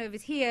other person over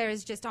here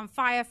is just on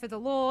fire for the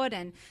Lord.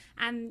 And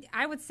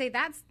I would say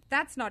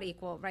that's not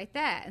equal right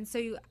there. And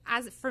so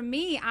for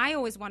me, I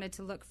always wanted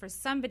to look for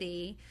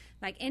somebody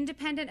like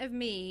independent of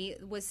me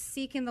was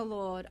seeking the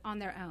Lord on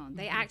their own.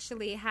 They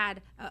actually had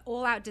an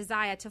all-out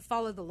desire to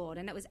follow the Lord,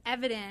 and it was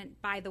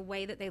evident by the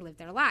way that they lived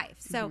their life.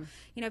 So,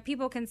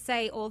 people can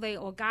say or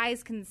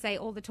guys can say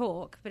all the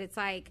talk, but it's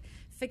like,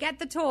 forget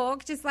the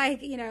talk, just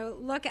like,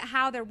 look at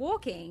how they're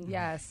walking.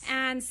 Yes.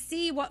 And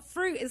see what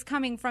fruit is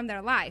coming from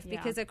their life. Yeah.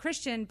 Because a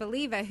Christian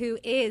believer who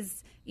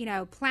is,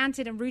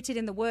 planted and rooted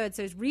in the Word,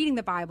 so is reading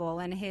the Bible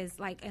and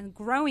and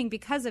growing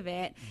because of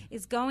it,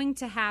 is going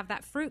to have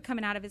that fruit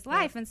coming out of his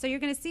life. And so you're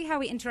going to see how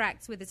he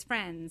interacts with his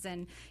friends.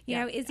 And,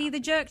 is he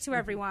the jerk to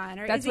everyone?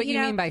 Or That's is what it, you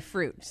mean by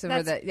fruit. So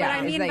that's what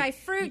I mean by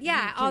fruit,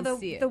 are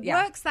the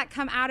yeah. works that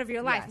come out of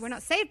your life. Yes. We're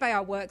not saved by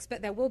our works,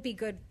 but there will be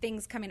good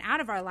things coming out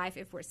of our life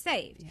if we're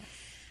saved. Yes.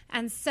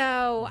 And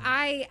so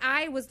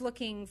I was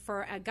looking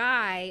for a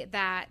guy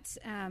that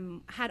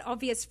had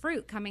obvious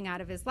fruit coming out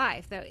of his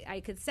life, that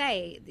I could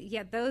say,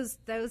 those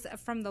are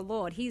from the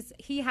Lord.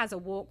 He has a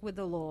walk with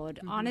the Lord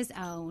on his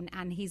own,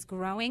 and he's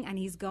growing and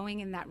he's going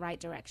in that right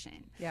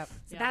direction. Yep.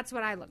 So that's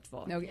what I looked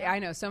for. No, I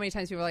know so many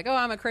times people are like, oh,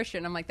 I'm a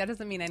Christian. I'm like, that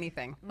doesn't mean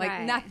anything. Like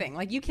Right. nothing.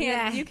 Like you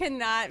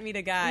cannot meet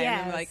a guy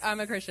and be like,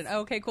 I'm a Christian. Oh,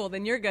 okay, cool.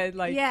 Then you're good.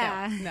 Like,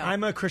 no.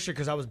 I'm a Christian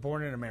because I was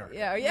born in America.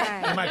 Yeah.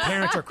 Right. And my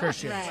parents are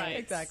Christians. Right.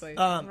 Exactly.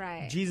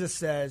 Right. Jesus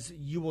says,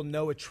 "You will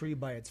know a tree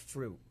by its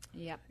fruit."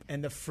 Yep.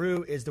 And the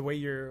fruit is the way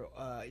you're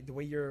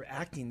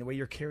acting, the way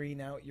you're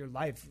carrying out your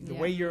life, the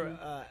way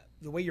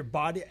your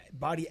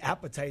body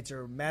appetites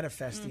are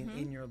manifesting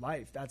in your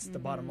life. That's the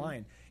bottom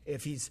line.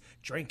 If he's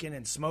drinking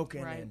and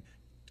smoking and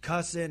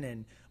cussing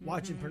and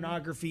watching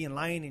pornography and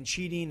lying and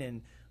cheating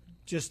and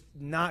just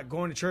not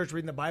going to church,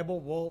 reading the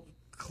Bible, well,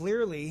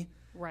 clearly.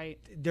 Right.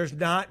 There's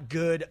not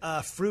good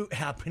fruit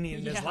happening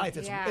in his life.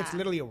 It's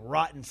literally a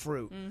rotten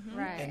fruit.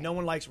 Right. And no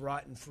one likes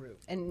rotten fruit.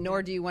 And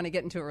nor do you want to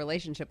get into a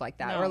relationship like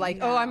that. No. Or like,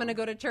 oh, I'm going to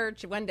go to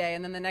church one day,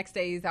 and then the next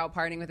day he's out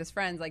partying with his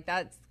friends. Like,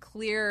 that's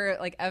clear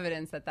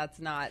evidence that that's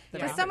not the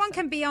right Because someone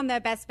person. can be on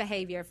their best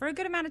behavior for a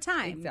good amount of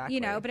time, Exactly.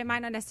 but it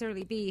might not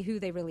necessarily be who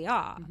they really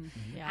are.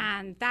 Yeah.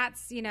 And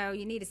that's, you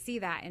need to see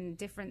that in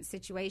different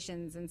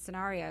situations and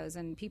scenarios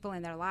and people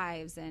in their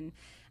lives. And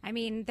I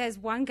mean, there's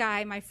one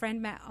guy my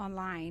friend met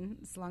online,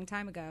 it's a long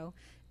time ago.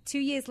 2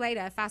 years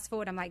later, fast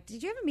forward, I'm like,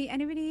 did you ever meet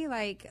anybody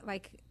like,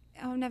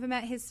 oh, I've never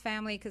met his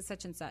family because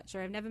such and such,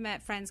 or I've never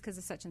met friends because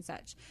of such and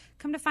such.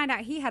 Come to find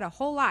out, he had a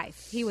whole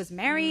life. He was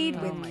married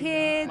with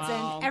kids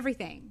and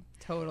everything.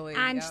 Totally.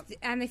 And yep.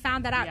 and they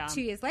found that out Yeah.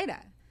 2 years later.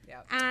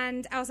 Yep.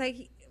 And I was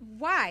like,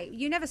 why?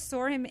 You never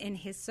saw him in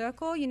his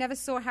circle. You never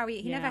saw how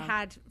he never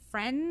had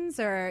friends,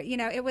 or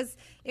it was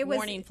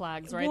Warning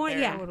flags right there.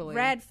 Yeah, Totally.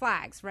 red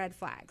flags.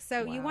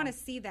 So you want to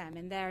see them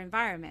in their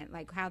environment,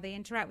 like how they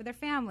interact with their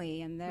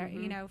family and their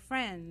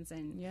friends,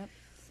 and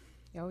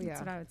Oh, yeah. that's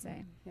what I would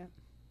say. Yep.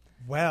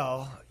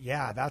 Well,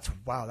 yeah,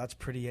 that's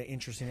pretty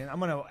interesting. And I'm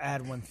going to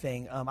add one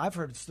thing. I've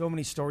heard so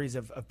many stories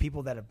of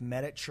people that have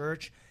met at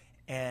church,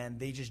 and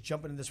they just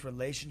jump into this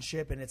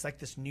relationship, and it's like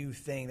this new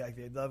thing. Like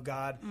they love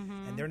God,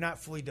 and they're not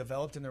fully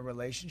developed in their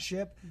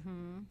relationship,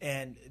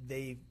 and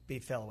they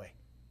fell away.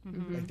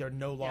 Like they're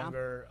no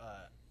longer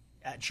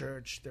at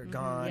church. They're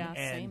gone, Yeah,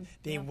 and same.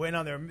 they went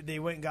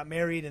and got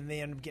married, and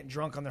they ended up getting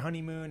drunk on their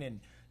honeymoon and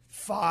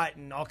fought,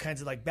 and all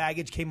kinds of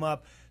baggage came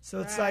up.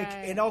 So it's like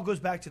it all goes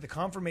back to the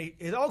confirmation.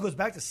 It all goes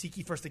back to seek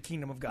ye first the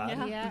kingdom of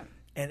God. Yeah.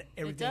 And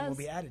everything will does.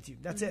 be added to you.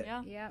 That's it.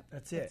 Yeah. Yep.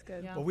 That's it.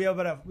 good. Yeah. But we have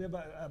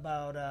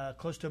about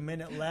close to a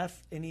minute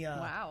left. Any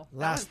Wow.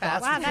 last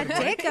That thoughts? went Wow,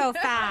 that did go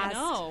fast. I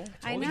know.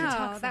 I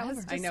know. That was.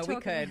 I just know we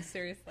talking- could.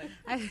 Seriously.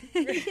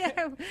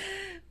 Yeah,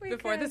 we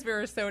Before could. this, we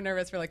were so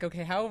nervous. We're like,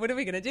 okay, what are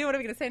we going to do? What are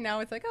we going to say? Now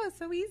it's like, oh, it's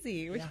so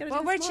easy. We just gotta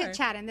Well, do we're this more.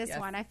 chit-chatting this Yes.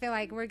 one. I feel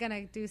like we're going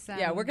to do some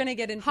Yeah, we're going to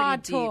get in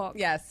hard pretty deep. talk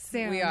Yes,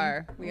 soon. we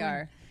are. We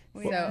are.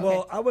 So,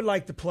 Well, I would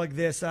like to plug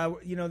this.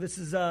 This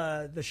is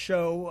the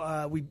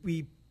show.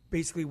 We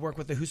basically work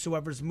with the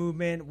Whosoever's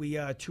movement. We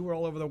tour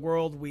all over the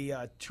world. We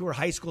tour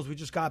high schools. We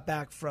just got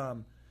back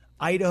from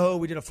Idaho.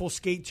 We did a full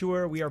skate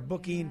tour. We are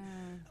booking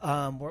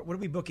What are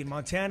we booking?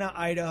 Montana,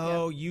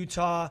 Idaho,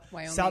 Utah,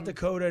 Wyoming. South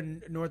Dakota,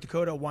 North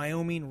Dakota,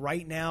 Wyoming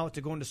right now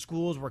to go into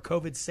schools where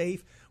COVID's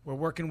safe. We're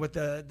working with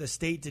the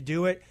state to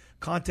do it.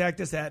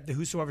 Contact us at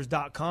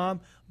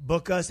thewhosoevers.com.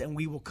 Book us, and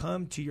we will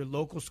come to your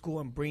local school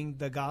and bring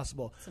the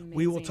gospel.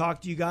 We will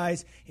talk to you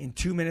guys in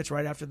 2 minutes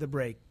right after the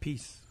break.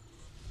 Peace.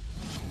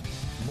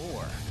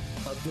 More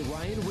of The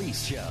Ryan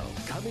Reese Show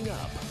coming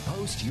up.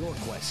 Post your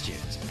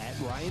questions at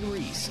Ryan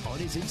Reese on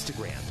his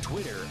Instagram,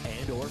 Twitter,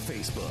 and or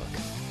Facebook.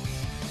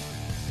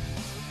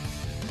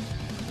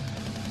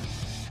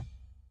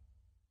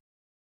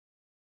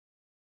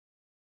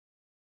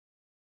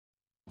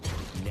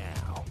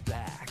 Now,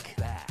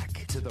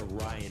 back to The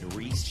Ryan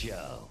Reese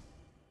Show.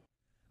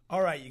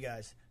 All right, you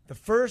guys. The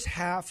first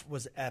half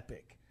was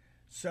epic.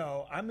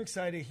 So I'm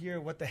excited to hear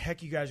what the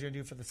heck you guys are going to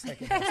do for the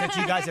second half, since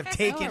you guys have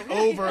taken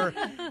over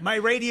my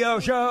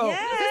radio show. Is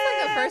this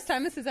like the first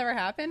time this has ever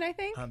happened, I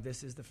think?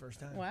 This is the first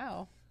time.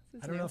 Wow.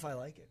 I don't know if I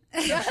like it.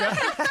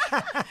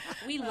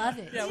 We love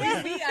it. Yeah, we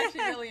actually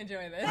really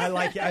enjoy this. I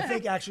like it. I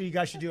think actually you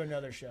guys should do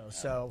another show.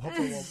 So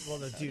hopefully we'll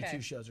do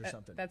 2 shows or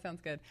something. That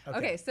sounds good. Okay.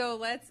 Okay, so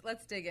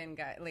let's dig in,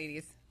 guys,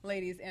 ladies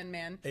and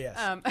men. Yes.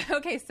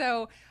 Okay,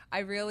 so I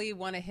really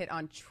want to hit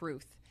on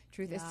truth.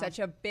 Truth is such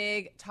a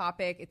big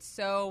topic. It's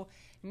so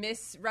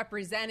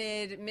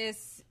misrepresented,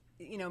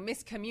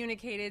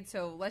 miscommunicated.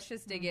 So let's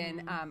just dig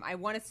in. I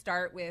want to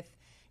start with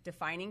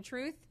defining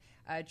truth.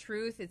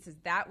 Truth, it's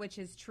that which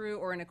is true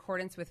or in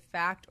accordance with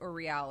fact or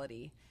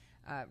reality.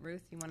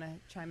 Ruth, you want to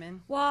chime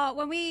in? Well,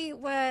 when we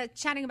were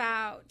talking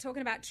about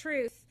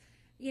truth,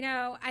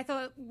 I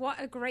thought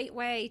what a great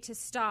way to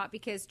start,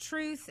 because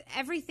truth,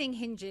 everything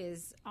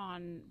hinges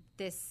on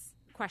this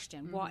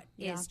question. What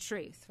is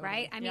truth,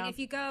 right? I mean, if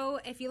you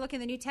look in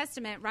the New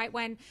Testament, right,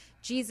 when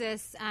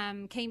Jesus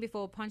came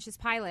before Pontius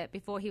Pilate,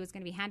 before he was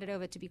going to be handed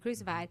over to be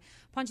crucified,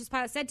 Pontius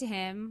Pilate said to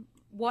him,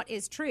 what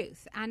is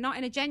truth? And not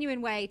in a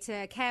genuine way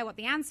to care what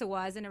the answer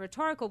was, in a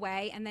rhetorical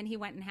way, and then he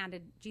went and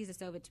handed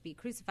Jesus over to be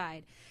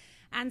crucified.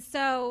 And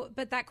so,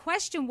 but that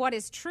question, what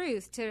is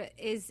truth,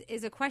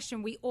 is a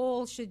question we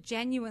all should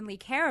genuinely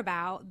care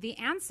about the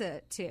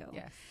answer to.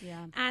 Yes.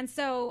 Yeah. And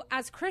so,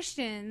 as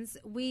Christians,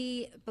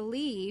 we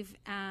believe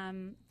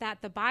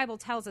that the Bible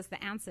tells us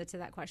the answer to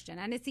that question.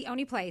 And it's the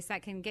only place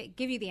that can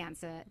give you the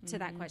answer to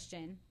that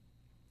question.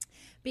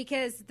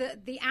 Because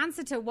the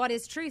answer to what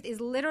is truth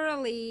is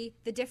literally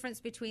the difference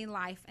between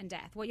life and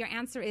death. What your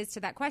answer is to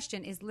that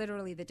question is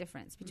literally the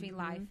difference between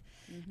life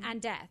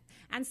and death.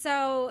 And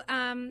so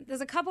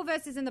there's a couple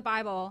verses in the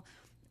Bible.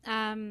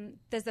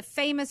 There's a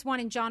famous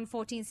one in John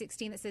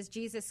 14:16 that says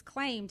Jesus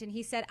claimed, and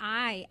he said,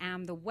 I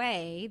am the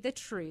way, the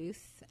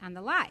truth, and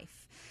the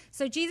life.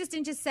 So Jesus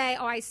didn't just say,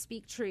 I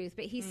speak truth,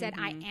 but he said,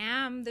 I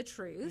am the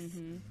truth.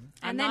 And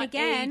I'm then not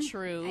again, a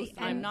truth.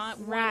 I'm not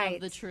one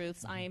of the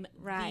truths. I'm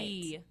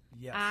the.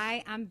 Yes.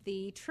 I am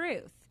the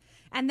truth.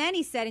 And then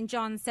he said in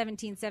John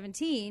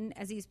 17:17,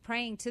 as he's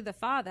praying to the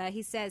Father,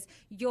 he says,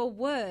 your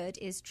word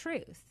is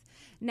truth.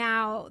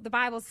 Now, the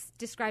Bible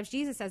describes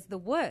Jesus as the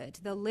Word,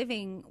 the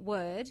living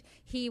Word.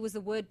 He was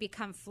the Word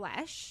become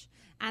flesh.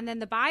 And then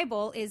the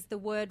Bible is the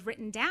Word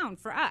written down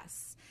for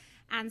us.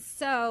 And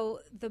so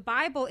the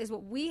Bible is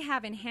what we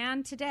have in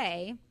hand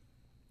today.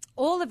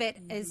 All of it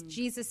is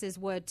Jesus'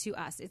 word to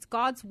us. It's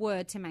God's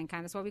word to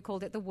mankind. That's why we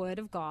called it the Word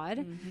of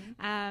God.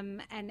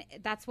 And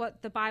that's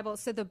what the Bible...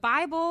 So the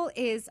Bible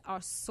is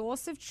our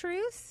source of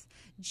truth.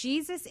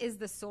 Jesus is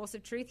the source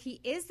of truth. He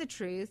is the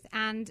truth.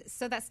 And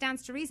so that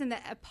stands to reason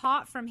that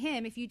apart from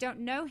him, if you don't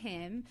know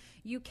him,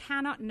 you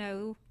cannot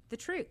know the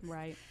truth.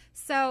 Right.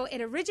 So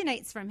it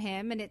originates from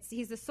him, and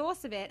he's the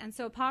source of it. And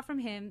so apart from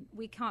him,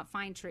 we can't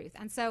find truth.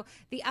 And so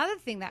the other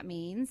thing that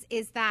means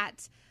is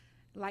that,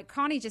 like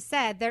Connie just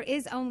said, there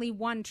is only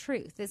one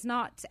truth. There's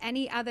not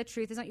any other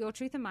truth. There's not your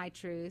truth and my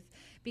truth,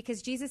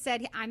 because Jesus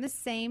said, I'm the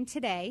same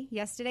today,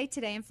 yesterday,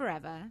 today, and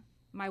forever.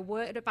 My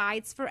word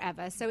abides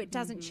forever, so it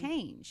doesn't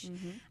change.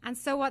 And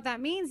so what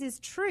that means is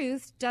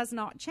truth does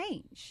not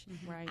change.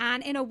 Right.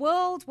 And in a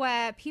world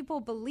where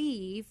people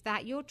believe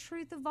that your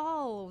truth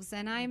evolves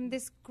and I'm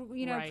this,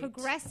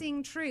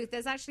 progressing truth,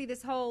 there's actually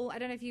this whole, I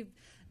don't know if you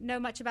know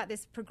much about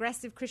this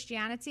progressive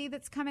Christianity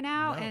that's coming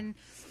out. No. And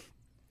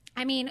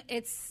I mean,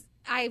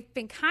 I've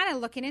been kind of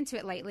looking into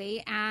it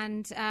lately,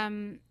 and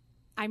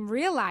I'm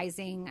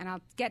realizing, and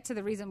I'll get to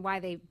the reason why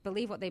they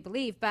believe what they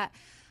believe, but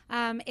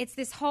it's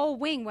this whole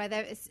wing where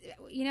there is,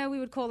 we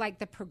would call like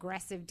the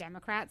progressive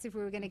Democrats, if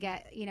we were going to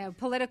get,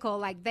 political,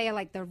 like they are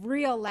like the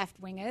real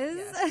left wingers.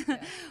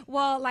 Yes.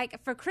 Well,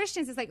 like for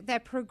Christians, it's like they're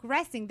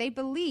progressing. They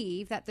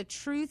believe that the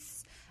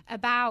truths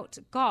about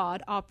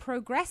God are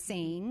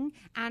progressing,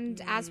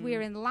 and as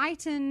we're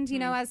enlightened,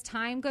 as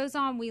time goes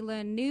on, we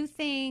learn new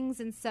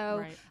things, and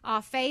so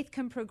our faith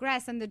can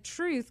progress, and the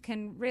truth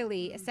can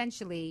really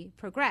essentially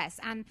progress.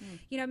 And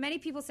many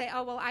people say,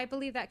 oh well, I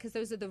believe that because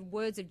those are the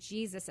words of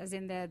Jesus, as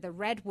in the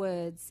red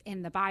words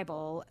in the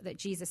Bible that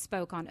Jesus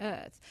spoke on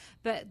earth.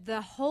 But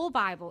the whole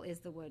Bible is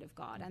the word of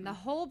God, and the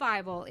whole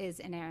Bible is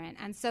inerrant,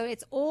 and so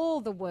it's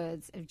all the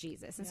words of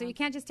Jesus. And so you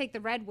can't just take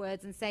the red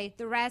words and say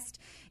the rest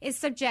is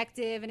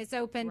subjective and it's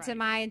open to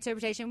my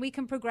interpretation. We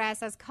can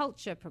progress as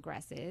culture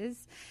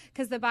progresses,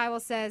 because the Bible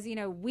says, you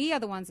know, we are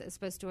the ones that are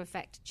supposed to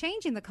affect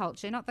changing the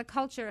culture, not the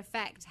culture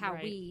affect how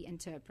we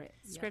interpret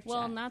Scripture.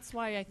 Well, and that's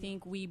why I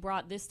think we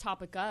brought this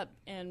topic up.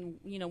 And,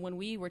 you know, when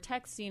we were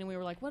texting and we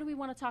were like, what do we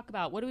want to talk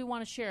about? What do we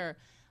want to share?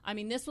 I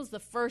mean, this was the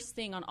first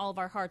thing on all of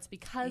our hearts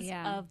because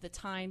of the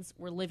times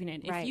we're living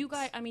in. If you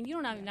guys, I mean, you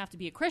don't even have to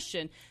be a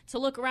Christian to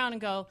look around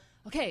and go,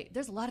 okay,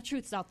 there's a lot of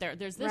truths out there.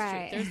 There's this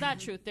truth. There's that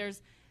truth.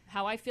 There's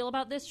how I feel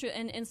about this truth.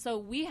 And so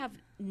we have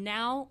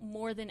now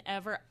more than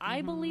ever,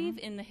 I believe,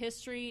 in the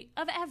history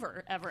of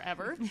ever,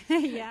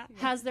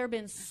 has there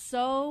been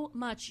so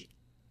much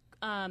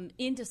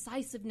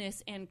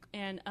indecisiveness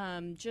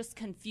and just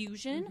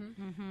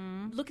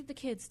confusion. Look at the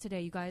kids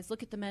today, you guys.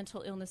 Look at the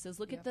mental illnesses.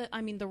 Look at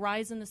the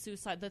rise in the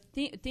suicide.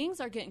 Things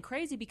are getting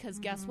crazy because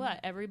guess what?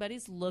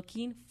 Everybody's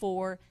looking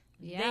for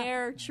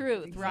their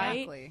truth,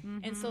 right?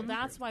 And so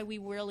that's why we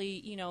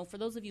really, you know, for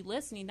those of you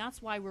listening, that's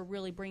why we're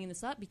really bringing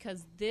this up,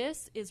 because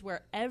this is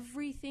where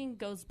everything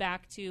goes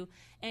back to.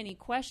 Any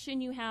question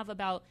you have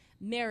about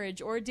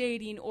marriage or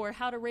dating or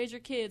how to raise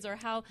your kids or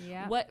how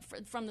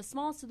from the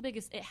smallest to the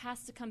biggest, it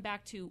has to come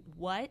back to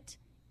what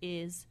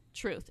is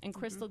truth. And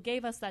Crystal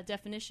gave us that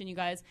definition, you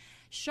guys.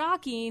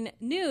 Shocking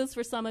news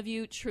for some of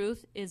you,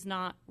 truth is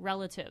not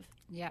relative.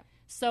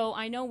 So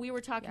I know we were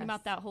talking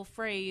about that whole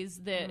phrase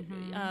that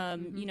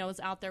you know, is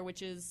out there,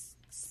 which is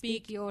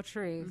speak your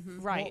truth.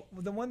 Right.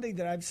 Well, the one thing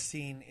that I've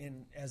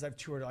seen as I've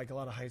toured like a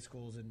lot of high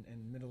schools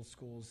and middle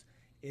schools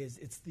is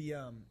it's the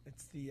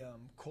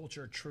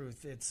culture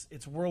truth. It's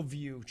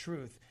worldview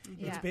truth.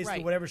 It's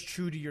basically whatever's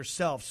true to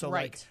yourself. So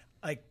like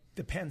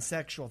the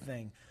pansexual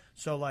thing.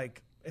 So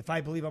like if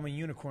I believe I'm a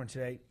unicorn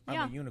today,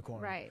 I'm a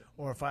unicorn. Right.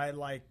 Or if I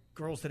like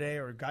girls today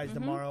or guys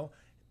tomorrow,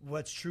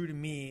 what's true to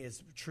me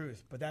is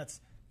truth. But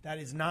that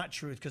is not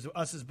truth, because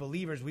us as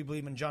believers, we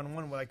believe in John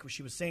 1, like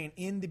she was saying,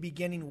 in the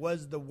beginning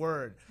was the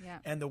Word.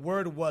 And the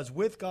Word was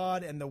with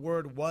God, and the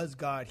Word was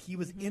God. He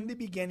was in the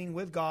beginning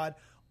with God.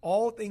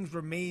 All things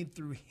were made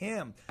through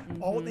him.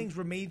 All things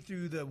were made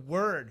through the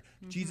Word.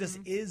 Jesus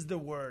is the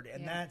Word,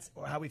 and that's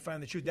how we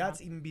find the truth. That's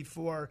even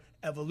before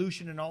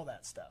evolution and all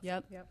that stuff.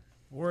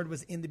 Word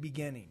was in the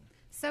beginning.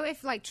 So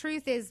if like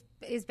truth is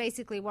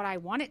basically what I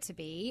want it to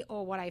be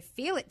or what I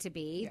feel it to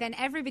be, then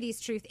everybody's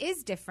truth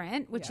is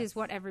different, which is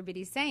what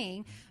everybody's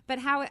saying. But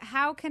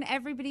how can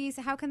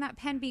that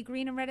pen be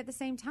green and red at the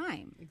same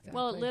time?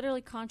 Well, it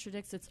literally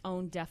contradicts its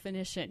own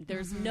definition.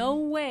 There's no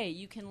way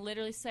you can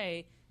literally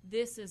say,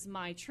 this is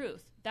my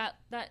truth. That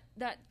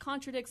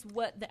contradicts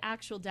what the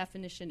actual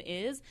definition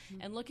is.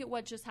 And look at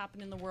what just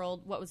happened in the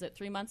world. What was it,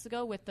 3 months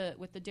ago with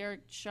the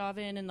Derek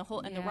Chauvin and the whole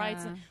and the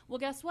rights? And, well,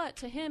 guess what?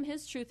 To him,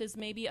 his truth is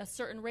maybe a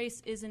certain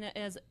race isn't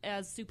as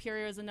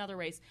superior as another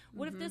race.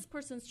 What if this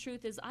person's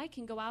truth is I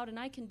can go out and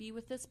I can be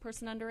with this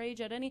person underage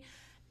at any?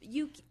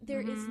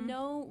 There is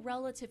no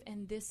relative,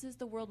 and this is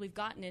the world we've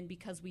gotten in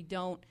because we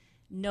don't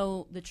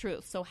know the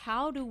truth. So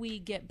how do we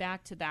get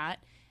back to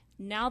that?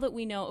 Now that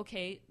we know,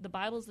 okay, the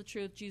Bible is the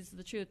truth, Jesus is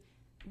the truth,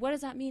 what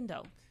does that mean,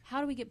 though? How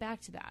do we get back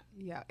to that?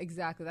 Yeah,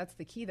 exactly. That's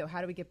the key, though.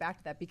 How do we get back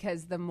to that?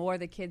 Because the more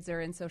the kids are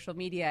in social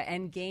media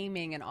and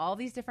gaming and all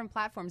these different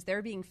platforms,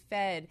 they're being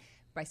fed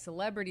by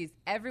celebrities,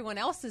 everyone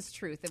else's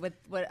truth, with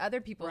what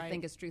other people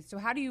think is truth. So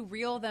how do you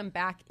reel them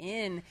back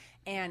in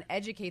and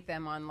educate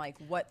them on like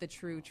what the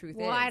true truth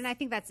is? Well, and I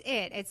think that's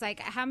it. It's like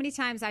how many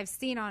times I've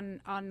seen on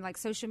like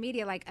social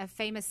media, like a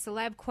famous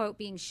celeb quote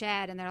being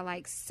shared, and they're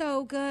like,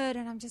 so good.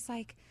 And I'm just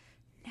like,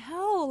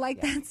 no,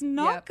 like that's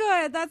not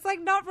good. That's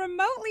like not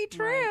remotely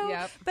true.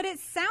 But it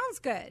sounds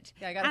good.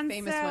 Yeah, I got a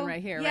famous one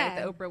right here,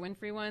 right? The Oprah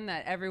Winfrey one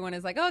that everyone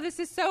is like, oh, this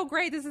is so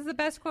great. This is the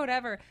best quote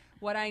ever.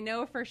 What I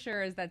know for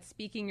sure is that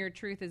speaking your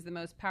truth is the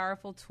most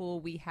powerful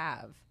tool we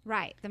have.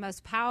 Right. The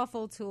most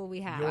powerful tool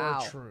we have.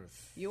 Your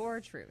truth.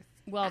 Your truth.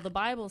 Well, the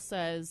Bible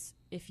says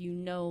if you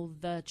know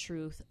the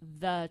truth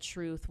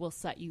will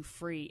set you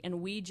free.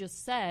 And we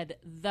just said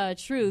the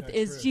truth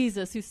is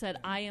Jesus, who said,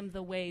 I am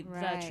the way,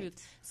 the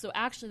truth. So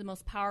actually the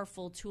most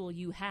powerful tool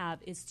you have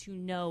is to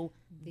know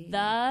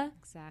the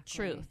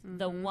truth.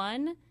 The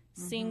one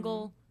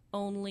single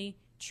only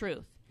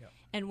truth.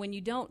 And when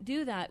you don't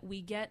do that,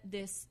 we get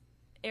this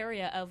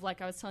area of,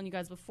 like I was telling you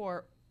guys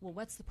before, well,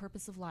 what's the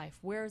purpose of life?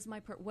 Where is my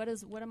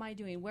what am I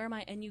doing? Where am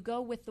I? And you go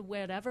with the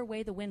whatever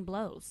way the wind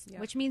blows,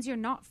 which means you're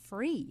not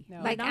free.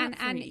 No. Like, not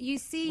and free.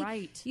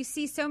 you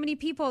see so many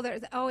people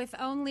that, if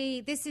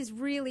only this is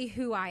really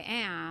who I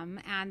am,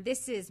 and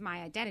this is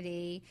my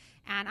identity,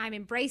 and I'm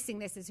embracing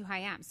this as who I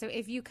am. So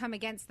if you come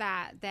against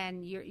that,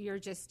 then you're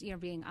just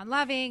being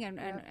unloving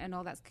and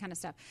all that kind of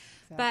stuff.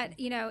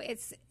 Exactly. But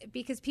it's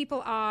because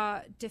people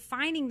are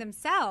defining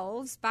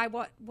themselves by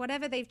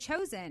whatever they've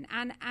chosen,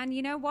 and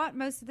you know what?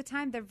 Most of the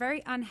time they're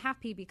very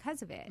unhappy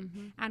because of it.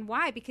 And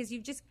why? Because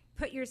you've just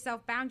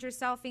bound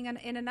yourself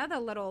in another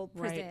little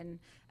prison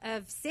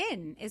of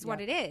sin is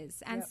what it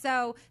is. And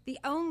so the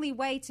only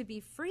way to be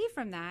free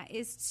from that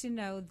is to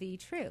know the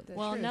truth.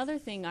 Well, another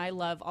thing I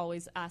love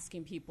always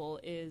asking people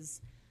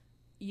is,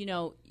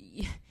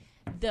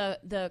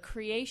 the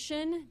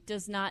creation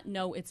does not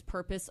know its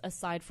purpose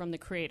aside from the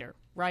creator,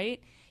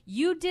 right?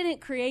 You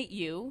didn't create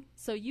you,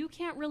 so you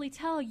can't really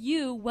tell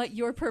you what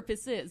your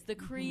purpose is. The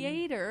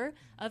creator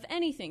of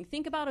anything.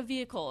 Think about a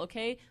vehicle,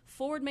 okay?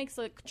 Ford makes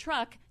a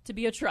truck to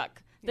be a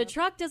truck. The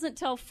truck doesn't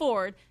tell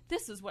Ford,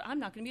 this is what, I'm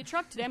not going to be a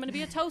truck today. I'm going to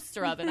be a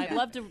toaster oven. I'd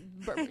love to,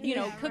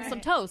 cook some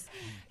toast.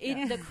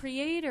 The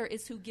creator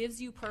is who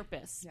gives you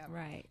purpose. Yeah.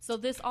 Right. So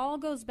this all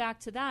goes back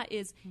to that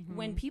is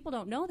when people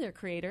don't know their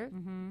creator,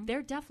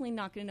 they're definitely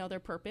not going to know their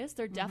purpose.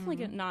 They're definitely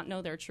going to not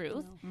know their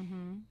truth.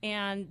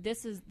 And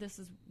this is and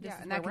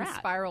where that we're can at.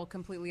 spiral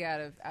completely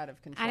out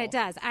of control. And it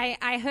does.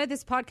 I heard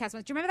this podcast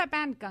once. Do you remember that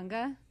band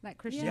Gunga, that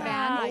Christian Yeah.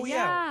 band? Oh,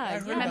 yeah. I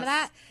heard Remember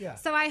that? Yeah.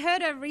 So I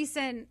heard a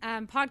recent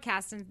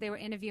podcast, and they were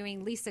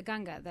interviewing Lisa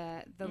Gunga,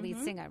 the lead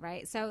singer,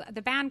 right? So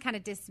the band kind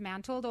of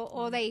dismantled,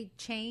 or they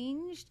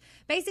changed.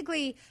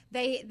 Basically,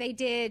 they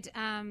did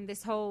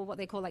this whole, what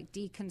they call like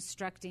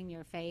deconstructing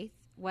your faith,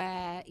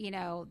 where,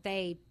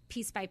 they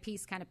piece by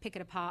piece kind of pick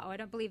it apart. Oh, I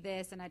don't believe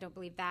this, and I don't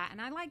believe that,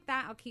 and I like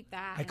that, I'll keep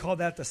that. I call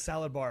that the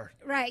salad bar.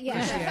 Right, yeah.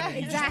 Christianity.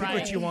 You just pick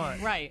what you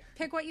want. Right.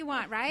 Pick what you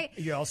want, right?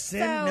 You're all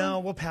sin? So- No,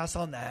 we'll pass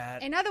on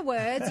that. In other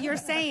words, you're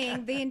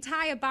saying the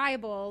entire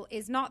Bible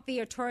is not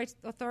the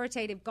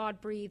authoritative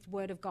God-breathed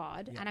word of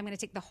God, and I'm going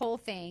to take the whole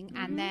thing,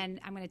 and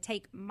then I'm going to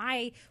take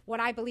what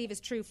I believe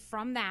is true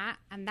from that,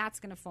 and that's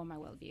going to form my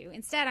worldview.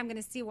 Instead, I'm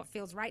going to see what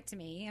feels right to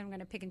me, and I'm going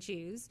to pick and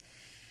choose.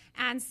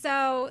 And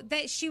so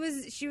that she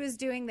was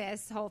doing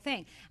this whole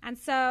thing. And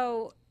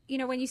so,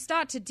 when you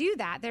start to do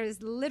that, there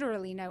is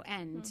literally no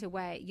end to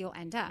where you'll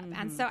end up.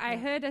 And so I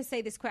heard her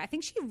say this quote. I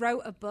think she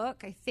wrote a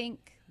book, I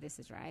think this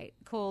is right,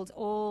 called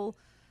All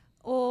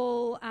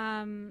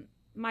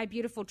My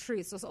Beautiful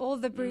Truths, or All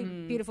the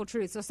Beautiful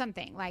Truths, or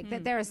something like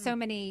that. There are so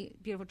many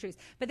beautiful truths.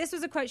 But this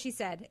was a quote she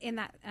said in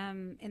that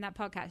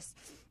podcast.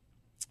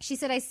 She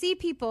said, I see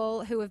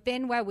people who have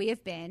been where we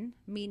have been,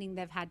 meaning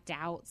they've had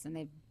doubts and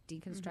they've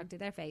deconstructed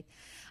their faith.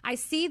 I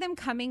see them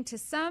coming to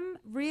some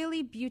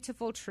really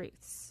beautiful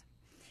truths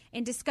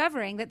in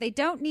discovering that they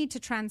don't need to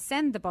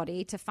transcend the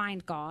body to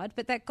find God,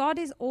 but that God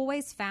is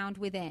always found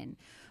within.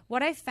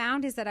 What I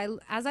found is that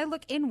as I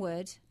look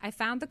inward, I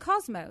found the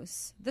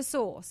cosmos, the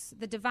source,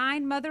 the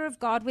divine mother of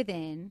God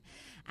within,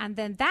 and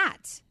then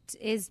that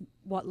is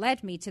what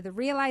led me to the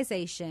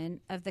realization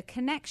of the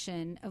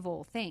connection of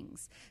all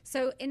things.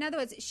 So, in other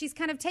words, she's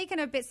kind of taken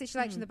a bits that she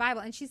likes from the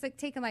Bible, and she's like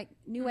taken like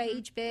New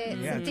Age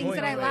bits and things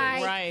that I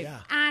like, Right.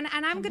 Yeah. and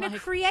I'm going to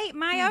create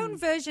my own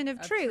version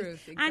of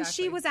truth. Exactly. And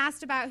she was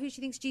asked about who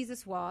she thinks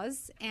Jesus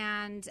was,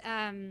 and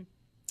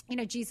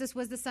Jesus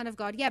was the Son of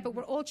God. Yeah, but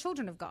we're all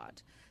children of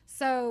God.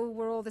 So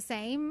we're all the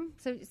same.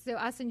 So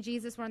us and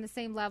Jesus were on the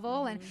same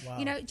level. And,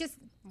 just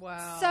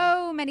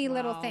so many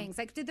little things.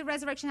 Like, did the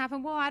resurrection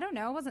happen? Well, I don't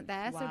know. I wasn't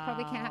there, so it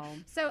probably can't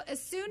happen. So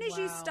as soon as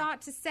you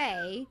start to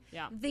say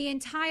the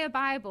entire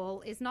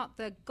Bible is not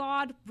the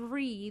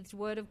God-breathed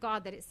word of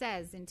God that it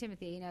says in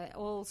Timothy,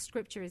 all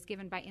scripture is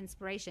given by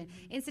inspiration.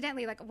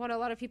 Incidentally, like what a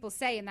lot of people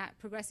say in that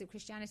progressive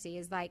Christianity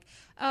is like,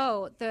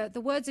 oh,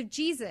 the words of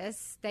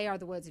Jesus, they are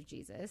the words of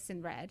Jesus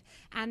in red.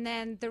 And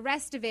then the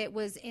rest of it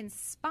was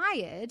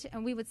inspired.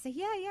 And we would say,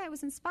 yeah, it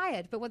was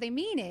inspired. But what they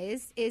mean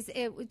is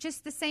it was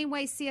just the same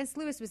way C.S.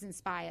 Lewis was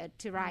inspired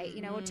to write,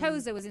 or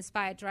Tozer was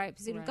inspired to write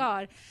Pursuit of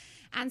God.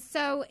 And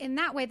so in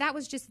that way, that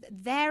was just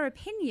their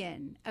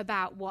opinion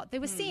about what they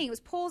were seeing. It was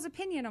Paul's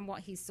opinion on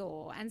what he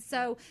saw. And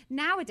so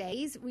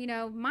nowadays,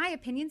 my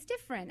opinion's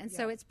different. And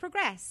so it's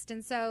progressed.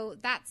 And so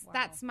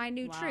that's my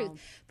new truth.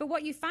 But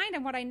what you find,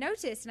 and what I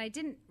noticed, and I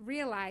didn't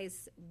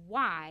realize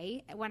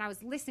why, when I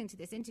was listening to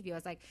this interview, I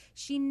was like,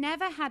 she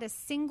never had a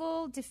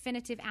single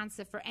definitive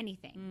answer for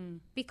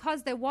anything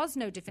because there was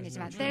no definitive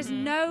answer. There's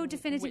no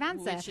definitive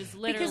answer. Which is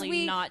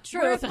literally not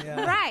truth.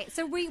 Right.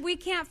 So we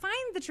can't find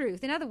the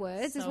truth. In other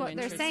words, is what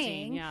they're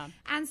saying. Yeah.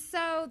 And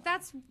so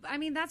that's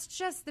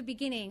just the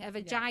beginning of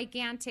a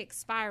gigantic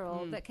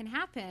spiral that can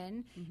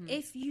happen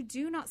if you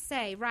do not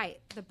say, right,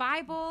 the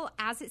Bible,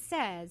 as it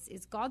says,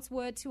 is God's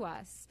word to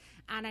us,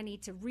 and I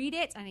need to read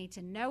it, I need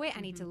to know it,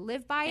 I need to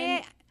live by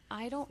it.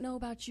 I don't know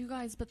about you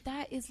guys, but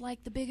that is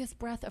like the biggest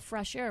breath of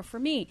fresh air for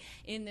me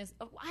in this.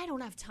 I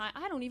don't have time.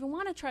 I don't even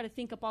want to try to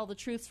think up all the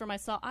truths for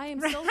myself. I am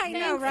so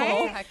thankful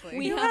right? Exactly.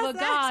 we have a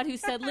God who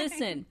said,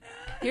 listen,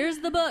 here's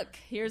the book.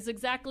 Here's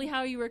exactly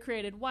how you were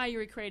created, why you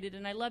were created,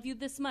 and I love you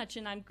this much,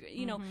 and I'm,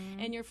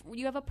 and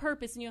you have a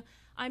purpose, and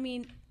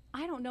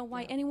I don't know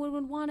why anyone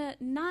would want to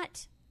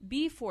not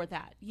be for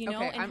that,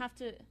 have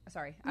to.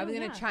 Sorry, I was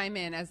going to chime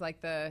in as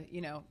like the,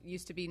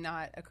 used to be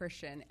not a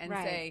Christian and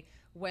say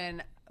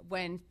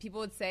when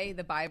people would say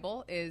the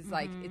Bible is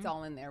like, it's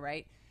all in there,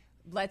 right?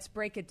 Let's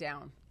break it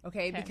down,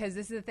 okay? Because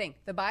this is the thing.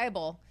 The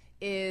Bible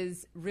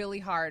is really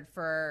hard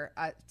for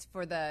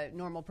the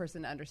normal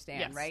person to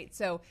understand, right?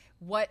 So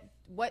what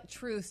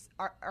truths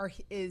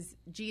is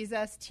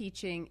Jesus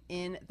teaching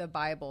in the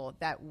Bible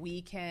that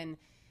we can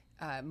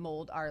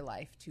mold our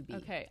life to be?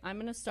 Okay, I'm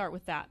going to start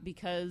with that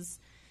because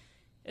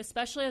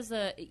especially as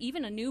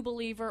even a new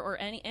believer or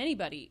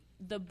anybody,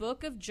 the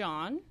book of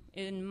John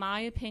in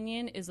my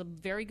opinion, is a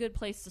very good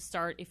place to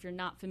start if you're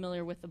not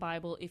familiar with the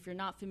Bible, if you're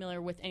not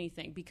familiar with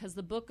anything, because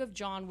the book of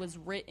John was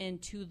written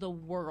to the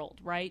world,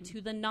 right?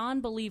 To the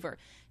non-believer,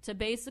 to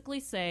basically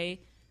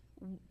say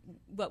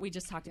what we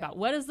just talked about.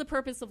 What is the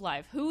purpose of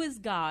life? Who is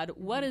God?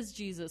 What is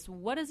Jesus?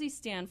 What does he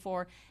stand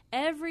for?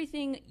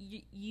 Everything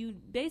you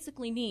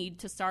basically need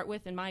to start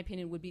with, in my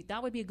opinion, would be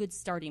a good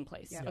starting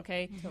place.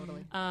 Okay,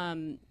 totally.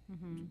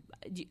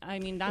 I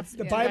mean, that's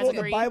the Bible.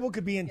 The Bible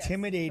could be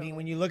intimidating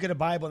when you look at a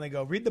Bible and they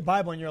go, "Read the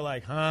Bible," and you're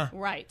like, "Huh?"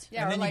 Right.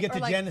 Yeah. And then you get to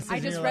Genesis. I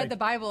and just you're read like, the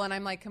Bible and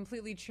I'm like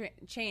completely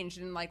changed.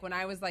 And like when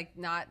I was like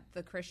not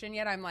the Christian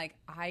yet, I'm like,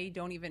 I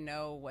don't even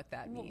know what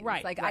that means.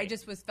 Right. Like I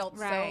just felt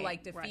so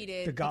like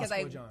defeated because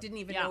I didn't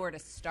even know where to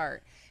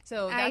start.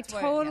 So that's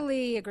I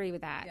totally agree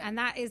with that. And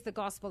that is the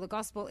gospel. The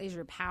gospel is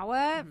your power.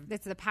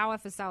 It's the power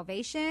for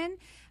salvation.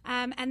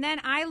 And then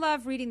I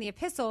love reading the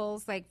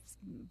epistles, like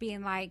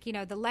being like, you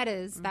know, the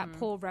letters that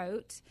Paul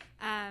wrote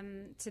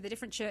to the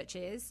different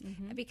churches,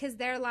 because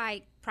they're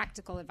like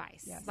practical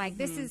advice. Like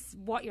this is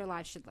what your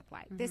life should look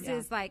like. This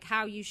is like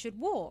how you should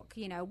walk,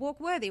 you know,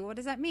 walk worthy. What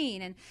does that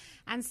mean?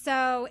 And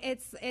so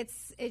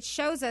it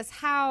shows us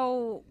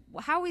how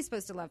we're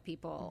supposed to love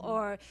people,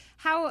 or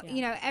how,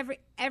 you know,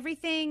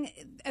 everything.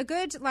 A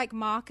good like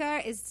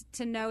marker is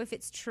to know if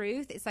it's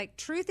truth. It's like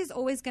truth is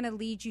always going to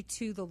lead you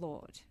to the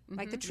Lord.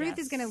 Like the truth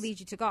is going to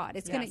lead you to God.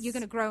 It's you're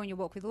going to grow in your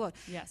walk with the Lord.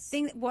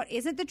 What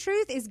isn't the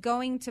truth is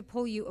going to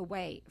pull you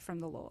away from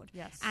the Lord.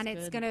 And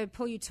it's going to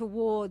pull you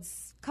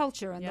towards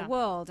culture and the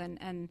world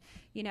and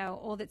you know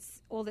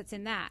all that's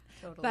in that.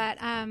 But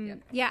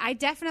I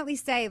definitely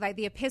say like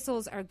the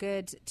epistles are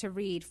good to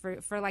read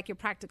for like your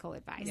practical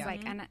advice.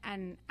 Like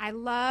and I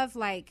love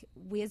like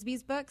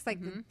Wisby's books,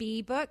 like the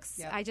B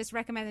books. I just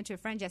recommended them to a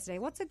friend yesterday.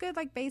 What's a good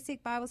like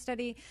basic Bible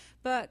study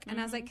book? And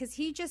I was like, because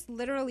he just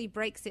literally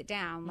breaks it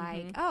down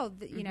like,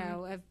 you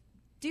know,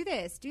 do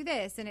this,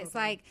 and it's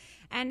like,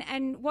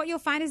 and what you'll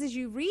find is as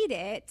you read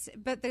it,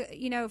 but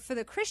you know, for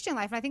the Christian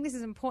life, and I think this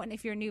is important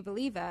if you're a new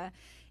believer,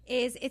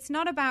 is it's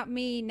not about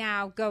me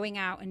now going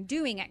out and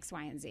doing X,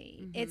 Y, and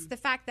Z. It's the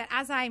fact that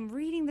as I'm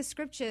reading the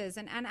scriptures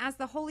and as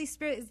the Holy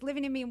Spirit is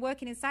living in me and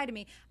working inside of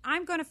me,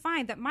 I'm going to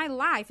find that my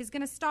life is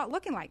going to start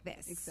looking like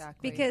this.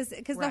 Exactly. Because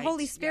the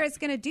Holy Spirit's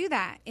going to do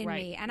that in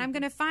me. And I'm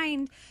going to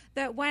find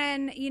that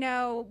when, you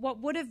know, what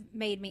would have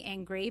made me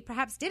angry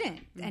perhaps didn't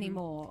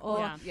anymore.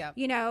 Or,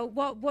 you know,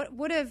 what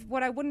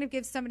I wouldn't have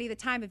given somebody the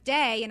time of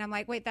day, and I'm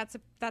like, wait, that's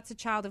a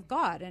child of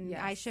God, and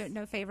I show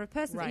no favor of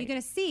person. You're going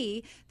to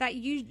see that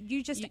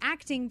you just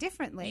acting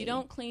differently. You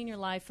don't clean your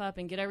life up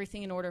and get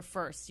everything in order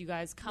first. You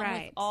guys come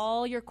with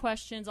all your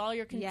questions, all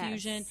your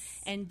confusion,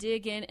 and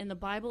dig in. And the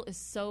Bible is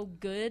so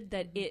good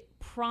that it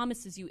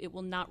promises you it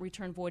will not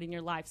return void in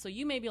your life. So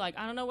you may be like,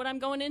 I don't know what I'm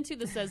going into.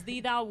 This says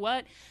thee, thou,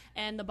 what?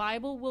 And the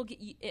Bible will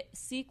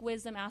seek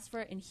wisdom, ask for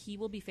it, and he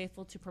will be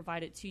faithful to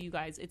provide it to you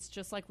guys. It's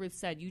just like Ruth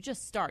said. You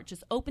just start.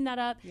 Just open that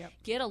up.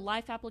 Get a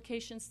life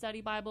application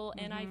study Bible,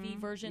 NIV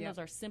version. Those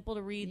are simple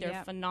to read.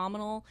 They're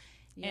phenomenal.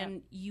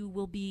 And you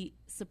will be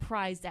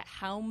surprised at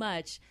how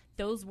much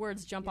those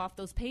words jump off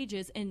those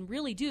pages and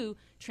really do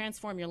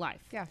transform your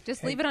life. Yeah,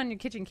 just leave it on your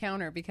kitchen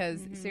counter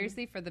because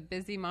seriously, for the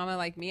busy mama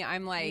like me,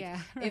 I'm like,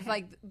 if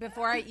like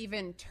before I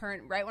even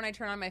right when I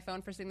turn on my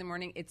phone first thing in the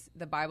morning, it's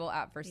the Bible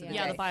app first of the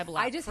day. The Bible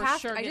app. I just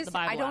have to.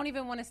 I don't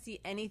even want to see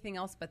anything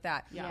else but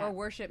that. Or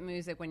worship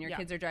music when your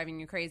kids are driving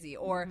you crazy,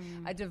 or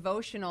a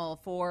devotional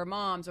for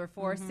moms or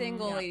for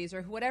single ladies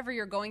or whatever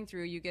you're going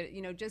through. You get,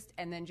 you know, just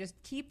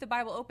keep the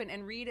Bible open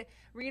and read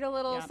a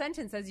little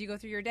sentence as you go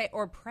through your day,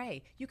 or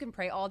pray. You can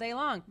pray all day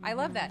long. I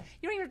love that.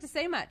 You don't even have to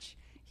say much.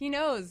 He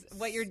knows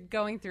what you're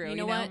going through. You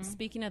know what?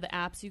 Speaking of the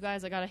apps, you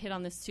guys, I got to hit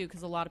on this too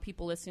because a lot of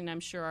people listening, I'm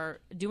sure, are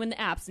doing the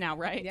apps now,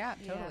 right? Yeah,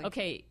 totally.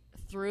 Okay,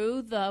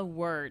 Through the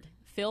Word.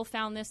 Phil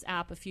found this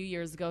app a few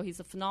years ago. He's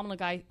a phenomenal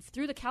guy.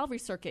 Through the Calvary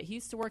Circuit. He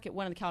used to work at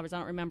one of the Calvaries. I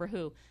don't remember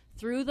who.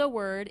 Through the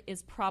Word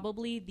is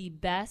probably the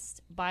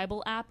best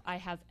Bible app I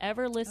have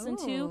ever listened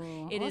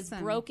to. It is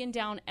broken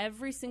down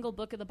every single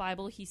book of the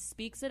Bible. He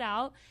speaks it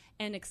out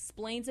and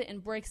explains it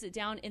and breaks it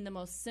down in the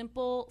most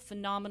simple,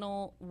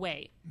 phenomenal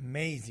way.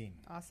 Amazing.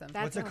 Awesome.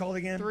 What's it called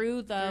again?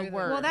 Through the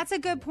Word. Well, that's a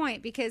good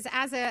point because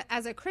as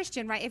a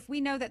Christian, right, if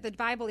we know that the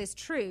Bible is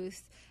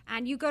truth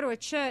and you go to a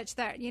church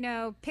that, you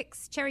know,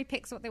 cherry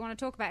picks what they want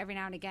to talk about every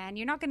now and again,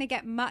 you're not going to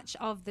get much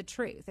of the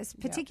truth,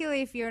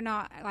 particularly if you're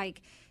not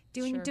like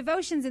doing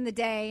devotions in the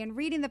day and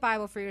reading the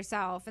Bible for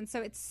yourself. And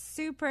so it's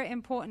super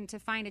important to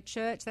find a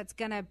church that's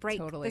going to break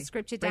the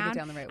scripture down,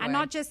 the right way. And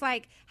not just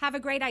like have a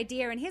great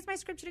idea and here's my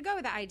scripture to go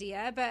with that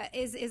idea, but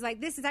is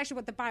like this is actually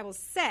what the Bible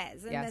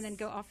says, and then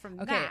go off from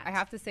that. Okay, I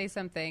have to say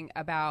something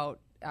about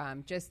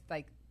just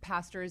like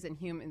pastors and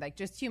humans.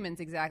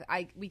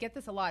 We get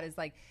this a lot, is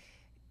like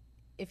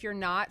if you're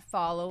not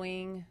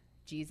following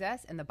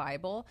Jesus and the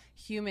Bible,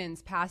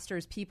 humans,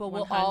 pastors, people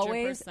will 100%.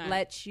 always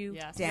let you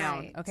down.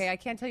 Right. Okay, I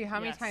can't tell you how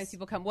many Yes. times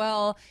people come,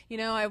 well,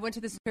 I went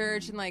to this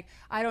church and like,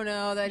 I don't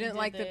know, that I didn't did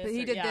like this,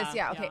 he or- did yeah, this.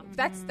 Yeah, okay,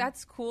 yeah.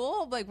 that's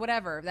cool. Like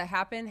whatever that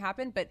happened.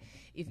 But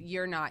if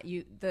you're not,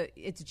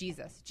 it's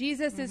Jesus.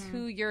 Jesus is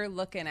who you're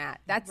looking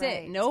at. That's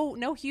Right. it.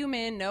 No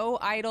human, no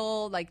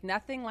idol, like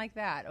nothing like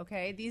that.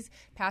 Okay, these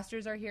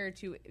pastors are here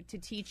to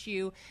teach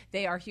you.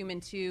 They are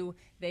human too.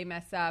 They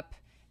mess up.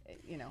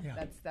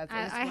 That's.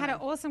 I had an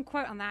awesome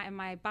quote on that in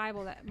my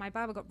Bible. That my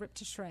Bible got ripped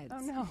to shreds. Oh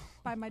no!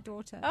 By my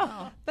daughter.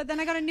 But then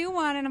I got a new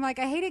one, and I'm like,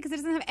 I hate it because it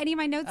doesn't have any of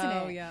my notes in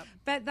it. Oh, yeah.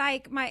 But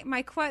like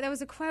my quote, there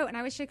was a quote, and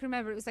I wish I could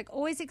remember. It was like,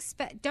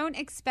 don't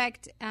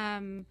expect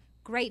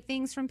great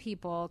things from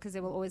people because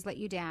they will always let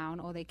you down,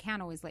 or they can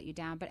always let you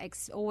down. But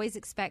always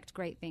expect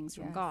great things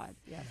from God,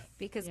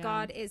 because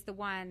God is the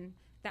one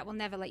that will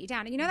never let you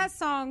down. And you know that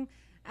song.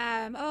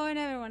 I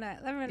never want to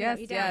let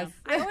you down. Yes.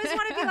 I always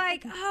want to be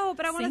like,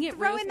 but I want Sing to it,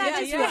 throw Ruth. in that.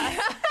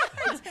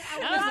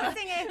 I love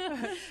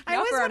singing. I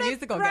always for our want to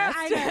musical throw. guest.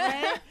 I know,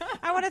 right?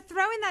 I want to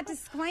throw in that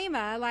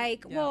disclaimer,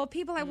 like, well,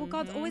 people are like, well,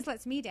 God always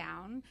lets me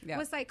down. Yeah.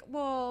 Well, it's like,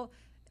 well.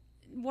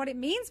 What it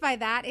means by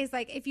that is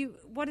like,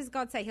 what does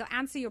God say? He'll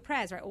answer your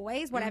prayers, right?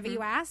 Always, whatever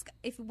you ask,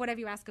 whatever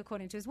you ask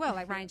according to his will,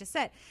 like Ryan just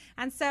said.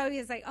 And so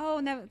he's like,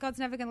 God's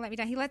never going to let me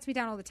down. He lets me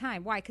down all the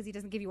time. Why? Because he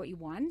doesn't give you what you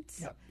want.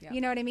 Yep. Yep.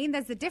 You know what I mean?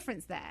 There's a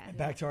difference there.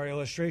 Back to our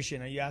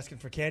illustration. Are you asking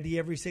for candy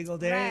every single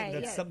day? Right,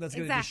 That's yeah, something that's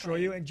going to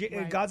exactly. destroy you.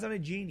 And God's not a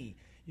genie.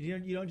 You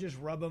don't just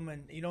rub him,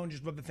 and you don't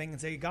just rub the thing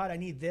and say, God, I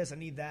need this, I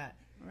need that.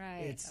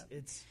 Right.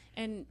 It's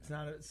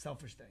not a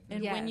selfish thing.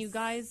 And when you Yes.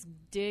 guys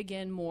dig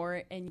in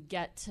more and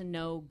get to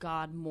know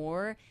God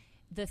more,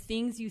 the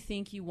things you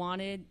think you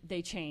wanted,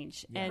 they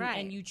change. And Right.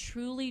 and you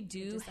truly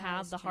do desires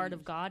have the heart of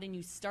change. God, and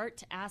you start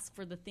to ask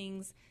for the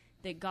things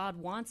that God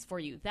wants for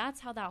you.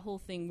 That's how that whole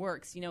thing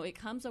works. It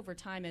comes over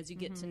time as you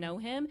get to know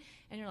him,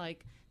 and you're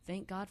like,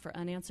 thank God for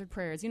unanswered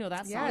prayers. That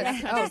song.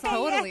 Yes. That Oh,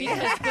 totally.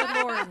 Because good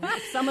Lord,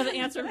 some of the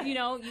answer, you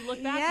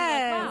look back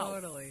and you're like, wow.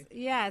 Totally.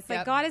 Yes, like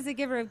Yep. God is a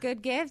giver of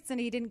good gifts, and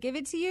he didn't give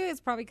it to you. It's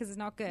probably because it's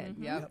not good.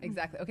 Yep,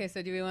 exactly. Okay,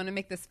 so do we want to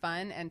make this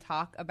fun and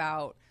talk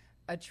about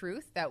a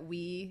truth that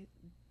we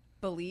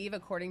believe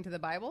according to the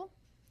Bible?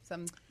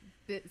 Some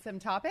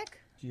topic?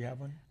 Do you have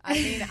one? I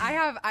mean, I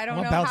don't I'm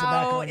know gonna bounce it back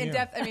how on in you.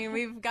 depth. I mean,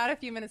 we've got a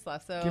few minutes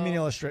left, so Give me an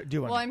illustration.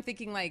 Do one. Well, I'm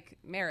thinking like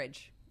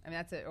marriage. I mean,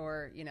 that's it,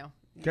 or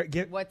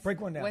break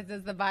one down. What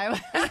does the Bible?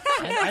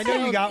 I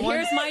know you got one.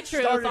 Here's my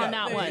truth Start it on up.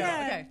 that There one. you go.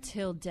 Okay.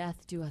 Till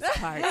death do us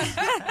part.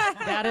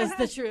 That is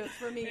the truth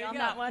for me on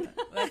that one.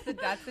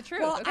 That's the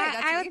truth. Well, Okay, that's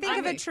I what would you think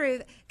of told a me.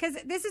 truth, because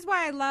this is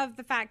why I love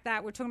the fact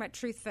that we're talking about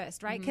truth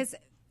first, right? Because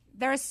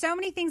there are so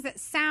many things that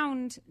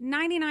sound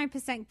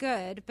 99%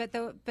 good, but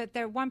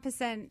they're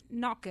 1%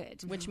 not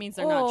good. Which means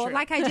they're not true.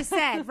 Like I just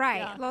said, right.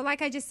 Yeah. Well,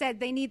 like I just said,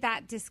 they need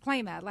that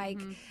disclaimer. Like,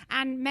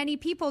 and many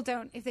people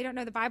don't, if they don't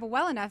know the Bible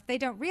well enough, they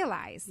don't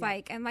realize.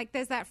 Like, and like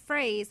there's that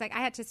phrase, like I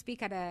had to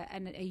speak at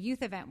a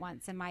youth event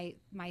once, and my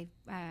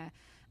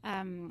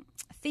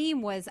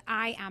theme was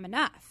I am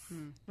enough,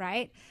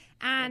 right?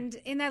 And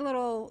in that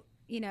little,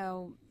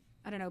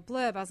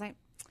 blurb, I was like,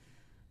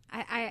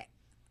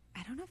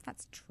 I don't know if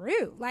that's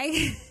true. Like,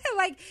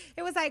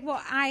 it was like,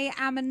 well, I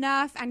am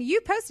enough. And you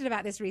posted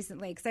about this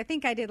recently, because I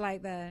think I did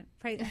like the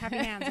happy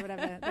hands or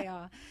whatever they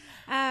are.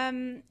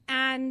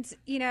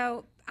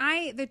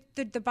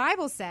 The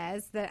Bible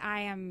says that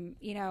I am,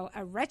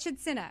 a wretched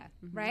sinner,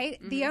 right?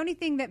 The only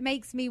thing that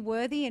makes me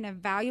worthy and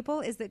valuable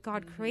is that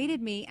God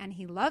created me and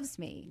he loves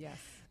me. Yes.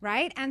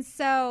 Right? And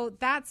so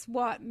that's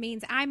what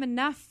means I'm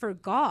enough for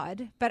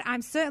God, but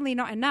I'm certainly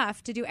not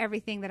enough to do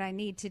everything that I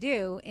need to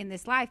do in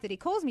this life that he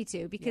calls me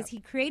to, because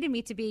he created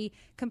me to be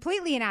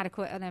completely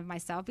inadequate of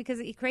myself, because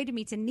he created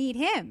me to need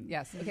him.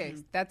 Yes. Okay.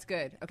 That's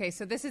good. Okay.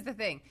 So this is the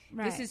thing.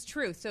 Right. This is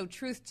truth. So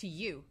truth to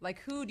you. Like,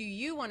 who do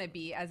you want to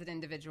be as an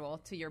individual,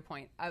 to your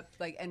point?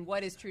 And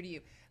what is true to you?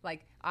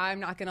 Like,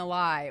 I'm not going to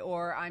lie,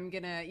 or I'm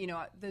going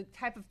to, the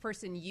type of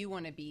person you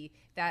want to be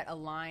that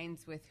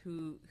aligns with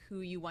who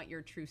you want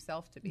your true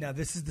self to be. Now,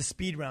 this is the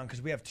speed round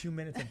because we have 2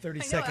 minutes and 30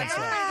 I know, seconds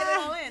I left. gotta get it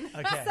all in.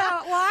 Okay.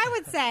 So what I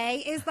would say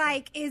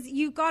is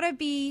you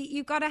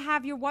gotta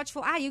have your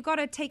watchful eye. You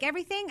gotta take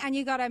everything and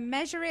you gotta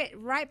measure it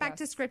right back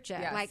to Scripture.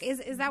 Yes. Like,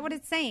 is that what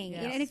it's saying?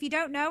 Yes. And if you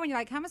don't know, and you're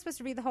like, how am I supposed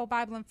to read the whole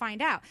Bible and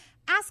find out?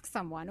 Ask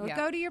someone, or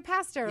go to your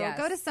pastor, Yes.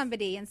 or go to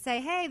somebody and say,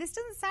 hey, this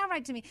doesn't sound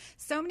right to me.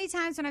 So many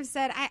times when I've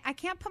said, I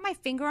can't put my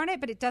finger on it,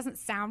 but it doesn't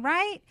sound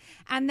right,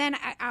 and then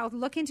I'll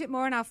look into it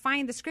more and I'll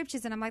find the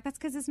scriptures, and I'm like, that's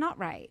because it's not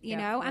right, you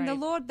know. And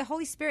the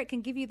Holy Spirit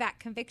can give you that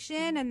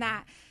conviction and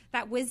that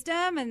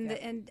wisdom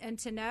and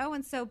to know.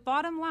 And so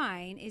bottom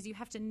line is, you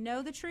have to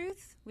know the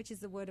truth, which is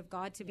the word of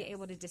God, to be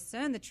able to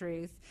discern the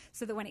truth,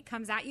 so that when it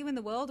comes at you in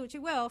the world, which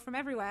it will, from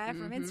everywhere,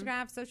 from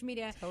Instagram, social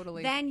media,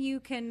 then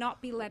you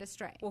cannot be led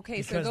astray. Okay,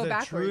 Because so go the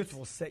backwards. truth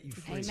will set you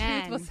free.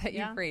 Amen. Truth will set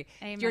you free.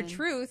 Amen. Your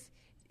truth,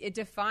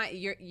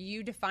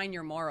 you define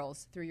your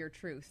morals through your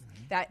truth.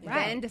 That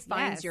Right. then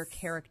defines Yes. your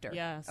character.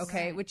 Yes.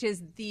 Okay, Right. which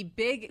is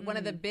one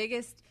of the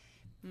biggest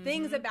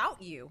things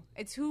about you.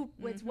 It's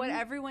what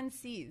everyone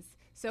sees.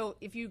 So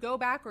if you go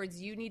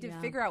backwards, you need to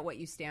figure out what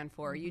you stand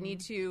for. You need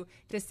to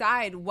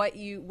decide what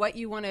you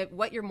want to,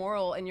 what your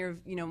moral and your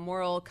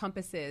moral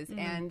compass is,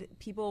 and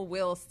people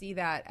will see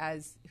that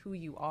as who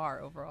you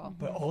are overall.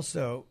 But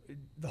also,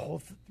 the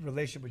whole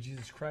relationship with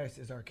Jesus Christ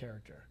is our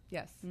character.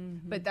 Yes,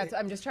 but that's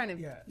I'm just trying to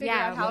figure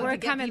Yeah, out how we're to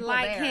get coming people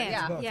like there. him.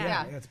 Yeah, Both.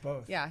 yeah, It's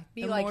both. yeah.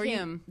 Be The like more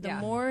him. The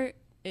more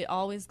it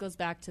always goes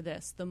back to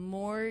this. The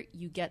more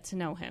you get to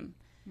know him.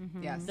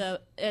 Yes.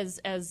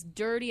 As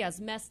dirty, as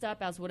messed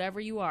up, as whatever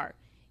you are,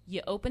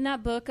 you open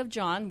that book of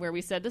John where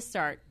we said to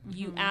start.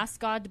 You ask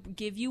God to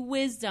give you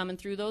wisdom, and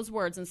through those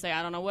words, and say,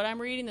 I don't know what I'm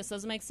reading. This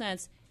doesn't make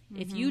sense.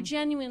 If you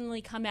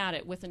genuinely come at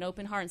it with an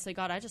open heart and say,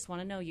 God, I just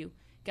want to know you.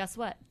 Guess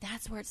what?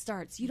 That's where it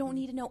starts. You don't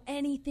need to know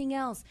anything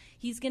else.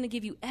 He's going to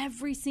give you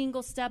every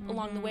single step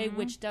along the way,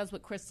 which does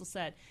what Crystal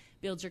said.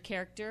 Builds your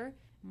character,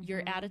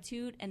 your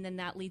attitude, and then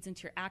that leads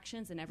into your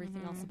actions and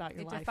everything else about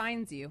your life. It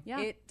defines you. Yeah.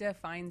 It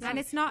defines you. And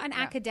it's not an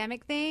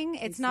academic thing.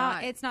 It's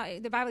not.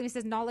 The Bible even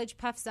says knowledge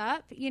puffs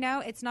up.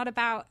 It's not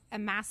about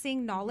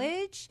amassing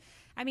knowledge.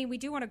 I mean, we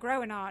do want to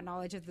grow in our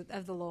knowledge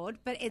of the Lord,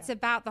 but it's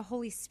about the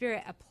Holy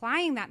Spirit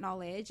applying that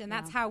knowledge, and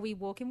that's how we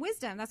walk in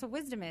wisdom. That's what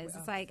wisdom is.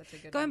 It's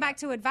like going back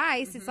to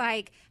advice. It's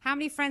like how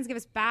many friends give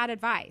us bad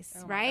advice,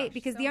 right? Gosh,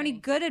 because so the only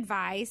many. good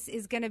advice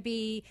is going to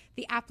be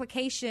the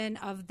application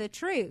of the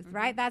truth,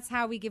 right? That's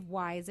how we give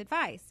wise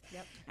advice.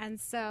 Yep. And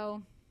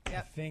so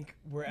I think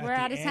we're we're the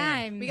out of end.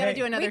 time. We got to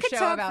do another we could show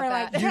talk about for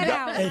that. like 10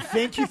 hours. Hey,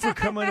 thank you for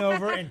coming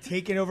over and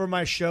taking over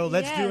my show.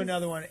 Let's do Yes.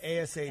 another one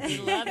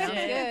ASAP. Loved Sounds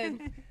it.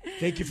 good.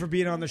 Thank you for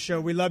being on the show.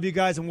 We love you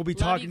guys, and we'll be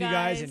talking to you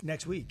guys guys.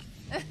 next week.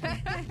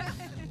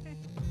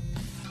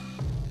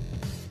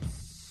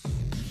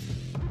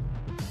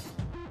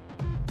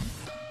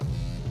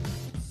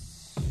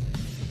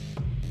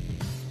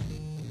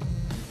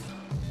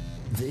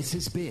 This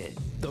has been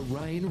The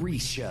Ryan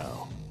Reese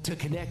Show. To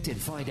connect and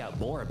find out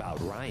more about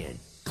Ryan,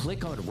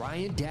 click on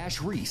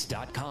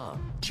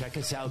ryan-reese.com. Check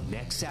us out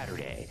next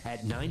Saturday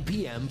at 9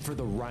 p.m. for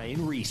The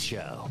Ryan Reese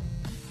Show.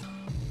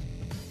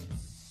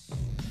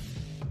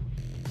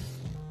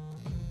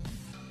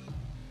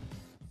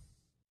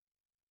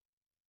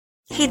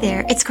 Hey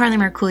there, it's Carly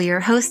Mercourier,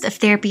 host of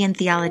Therapy and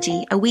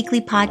Theology, a weekly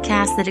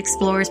podcast that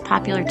explores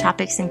popular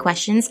topics and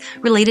questions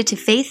related to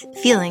faith,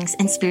 feelings,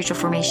 and spiritual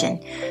formation.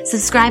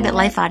 Subscribe at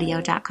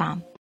lifeaudio.com.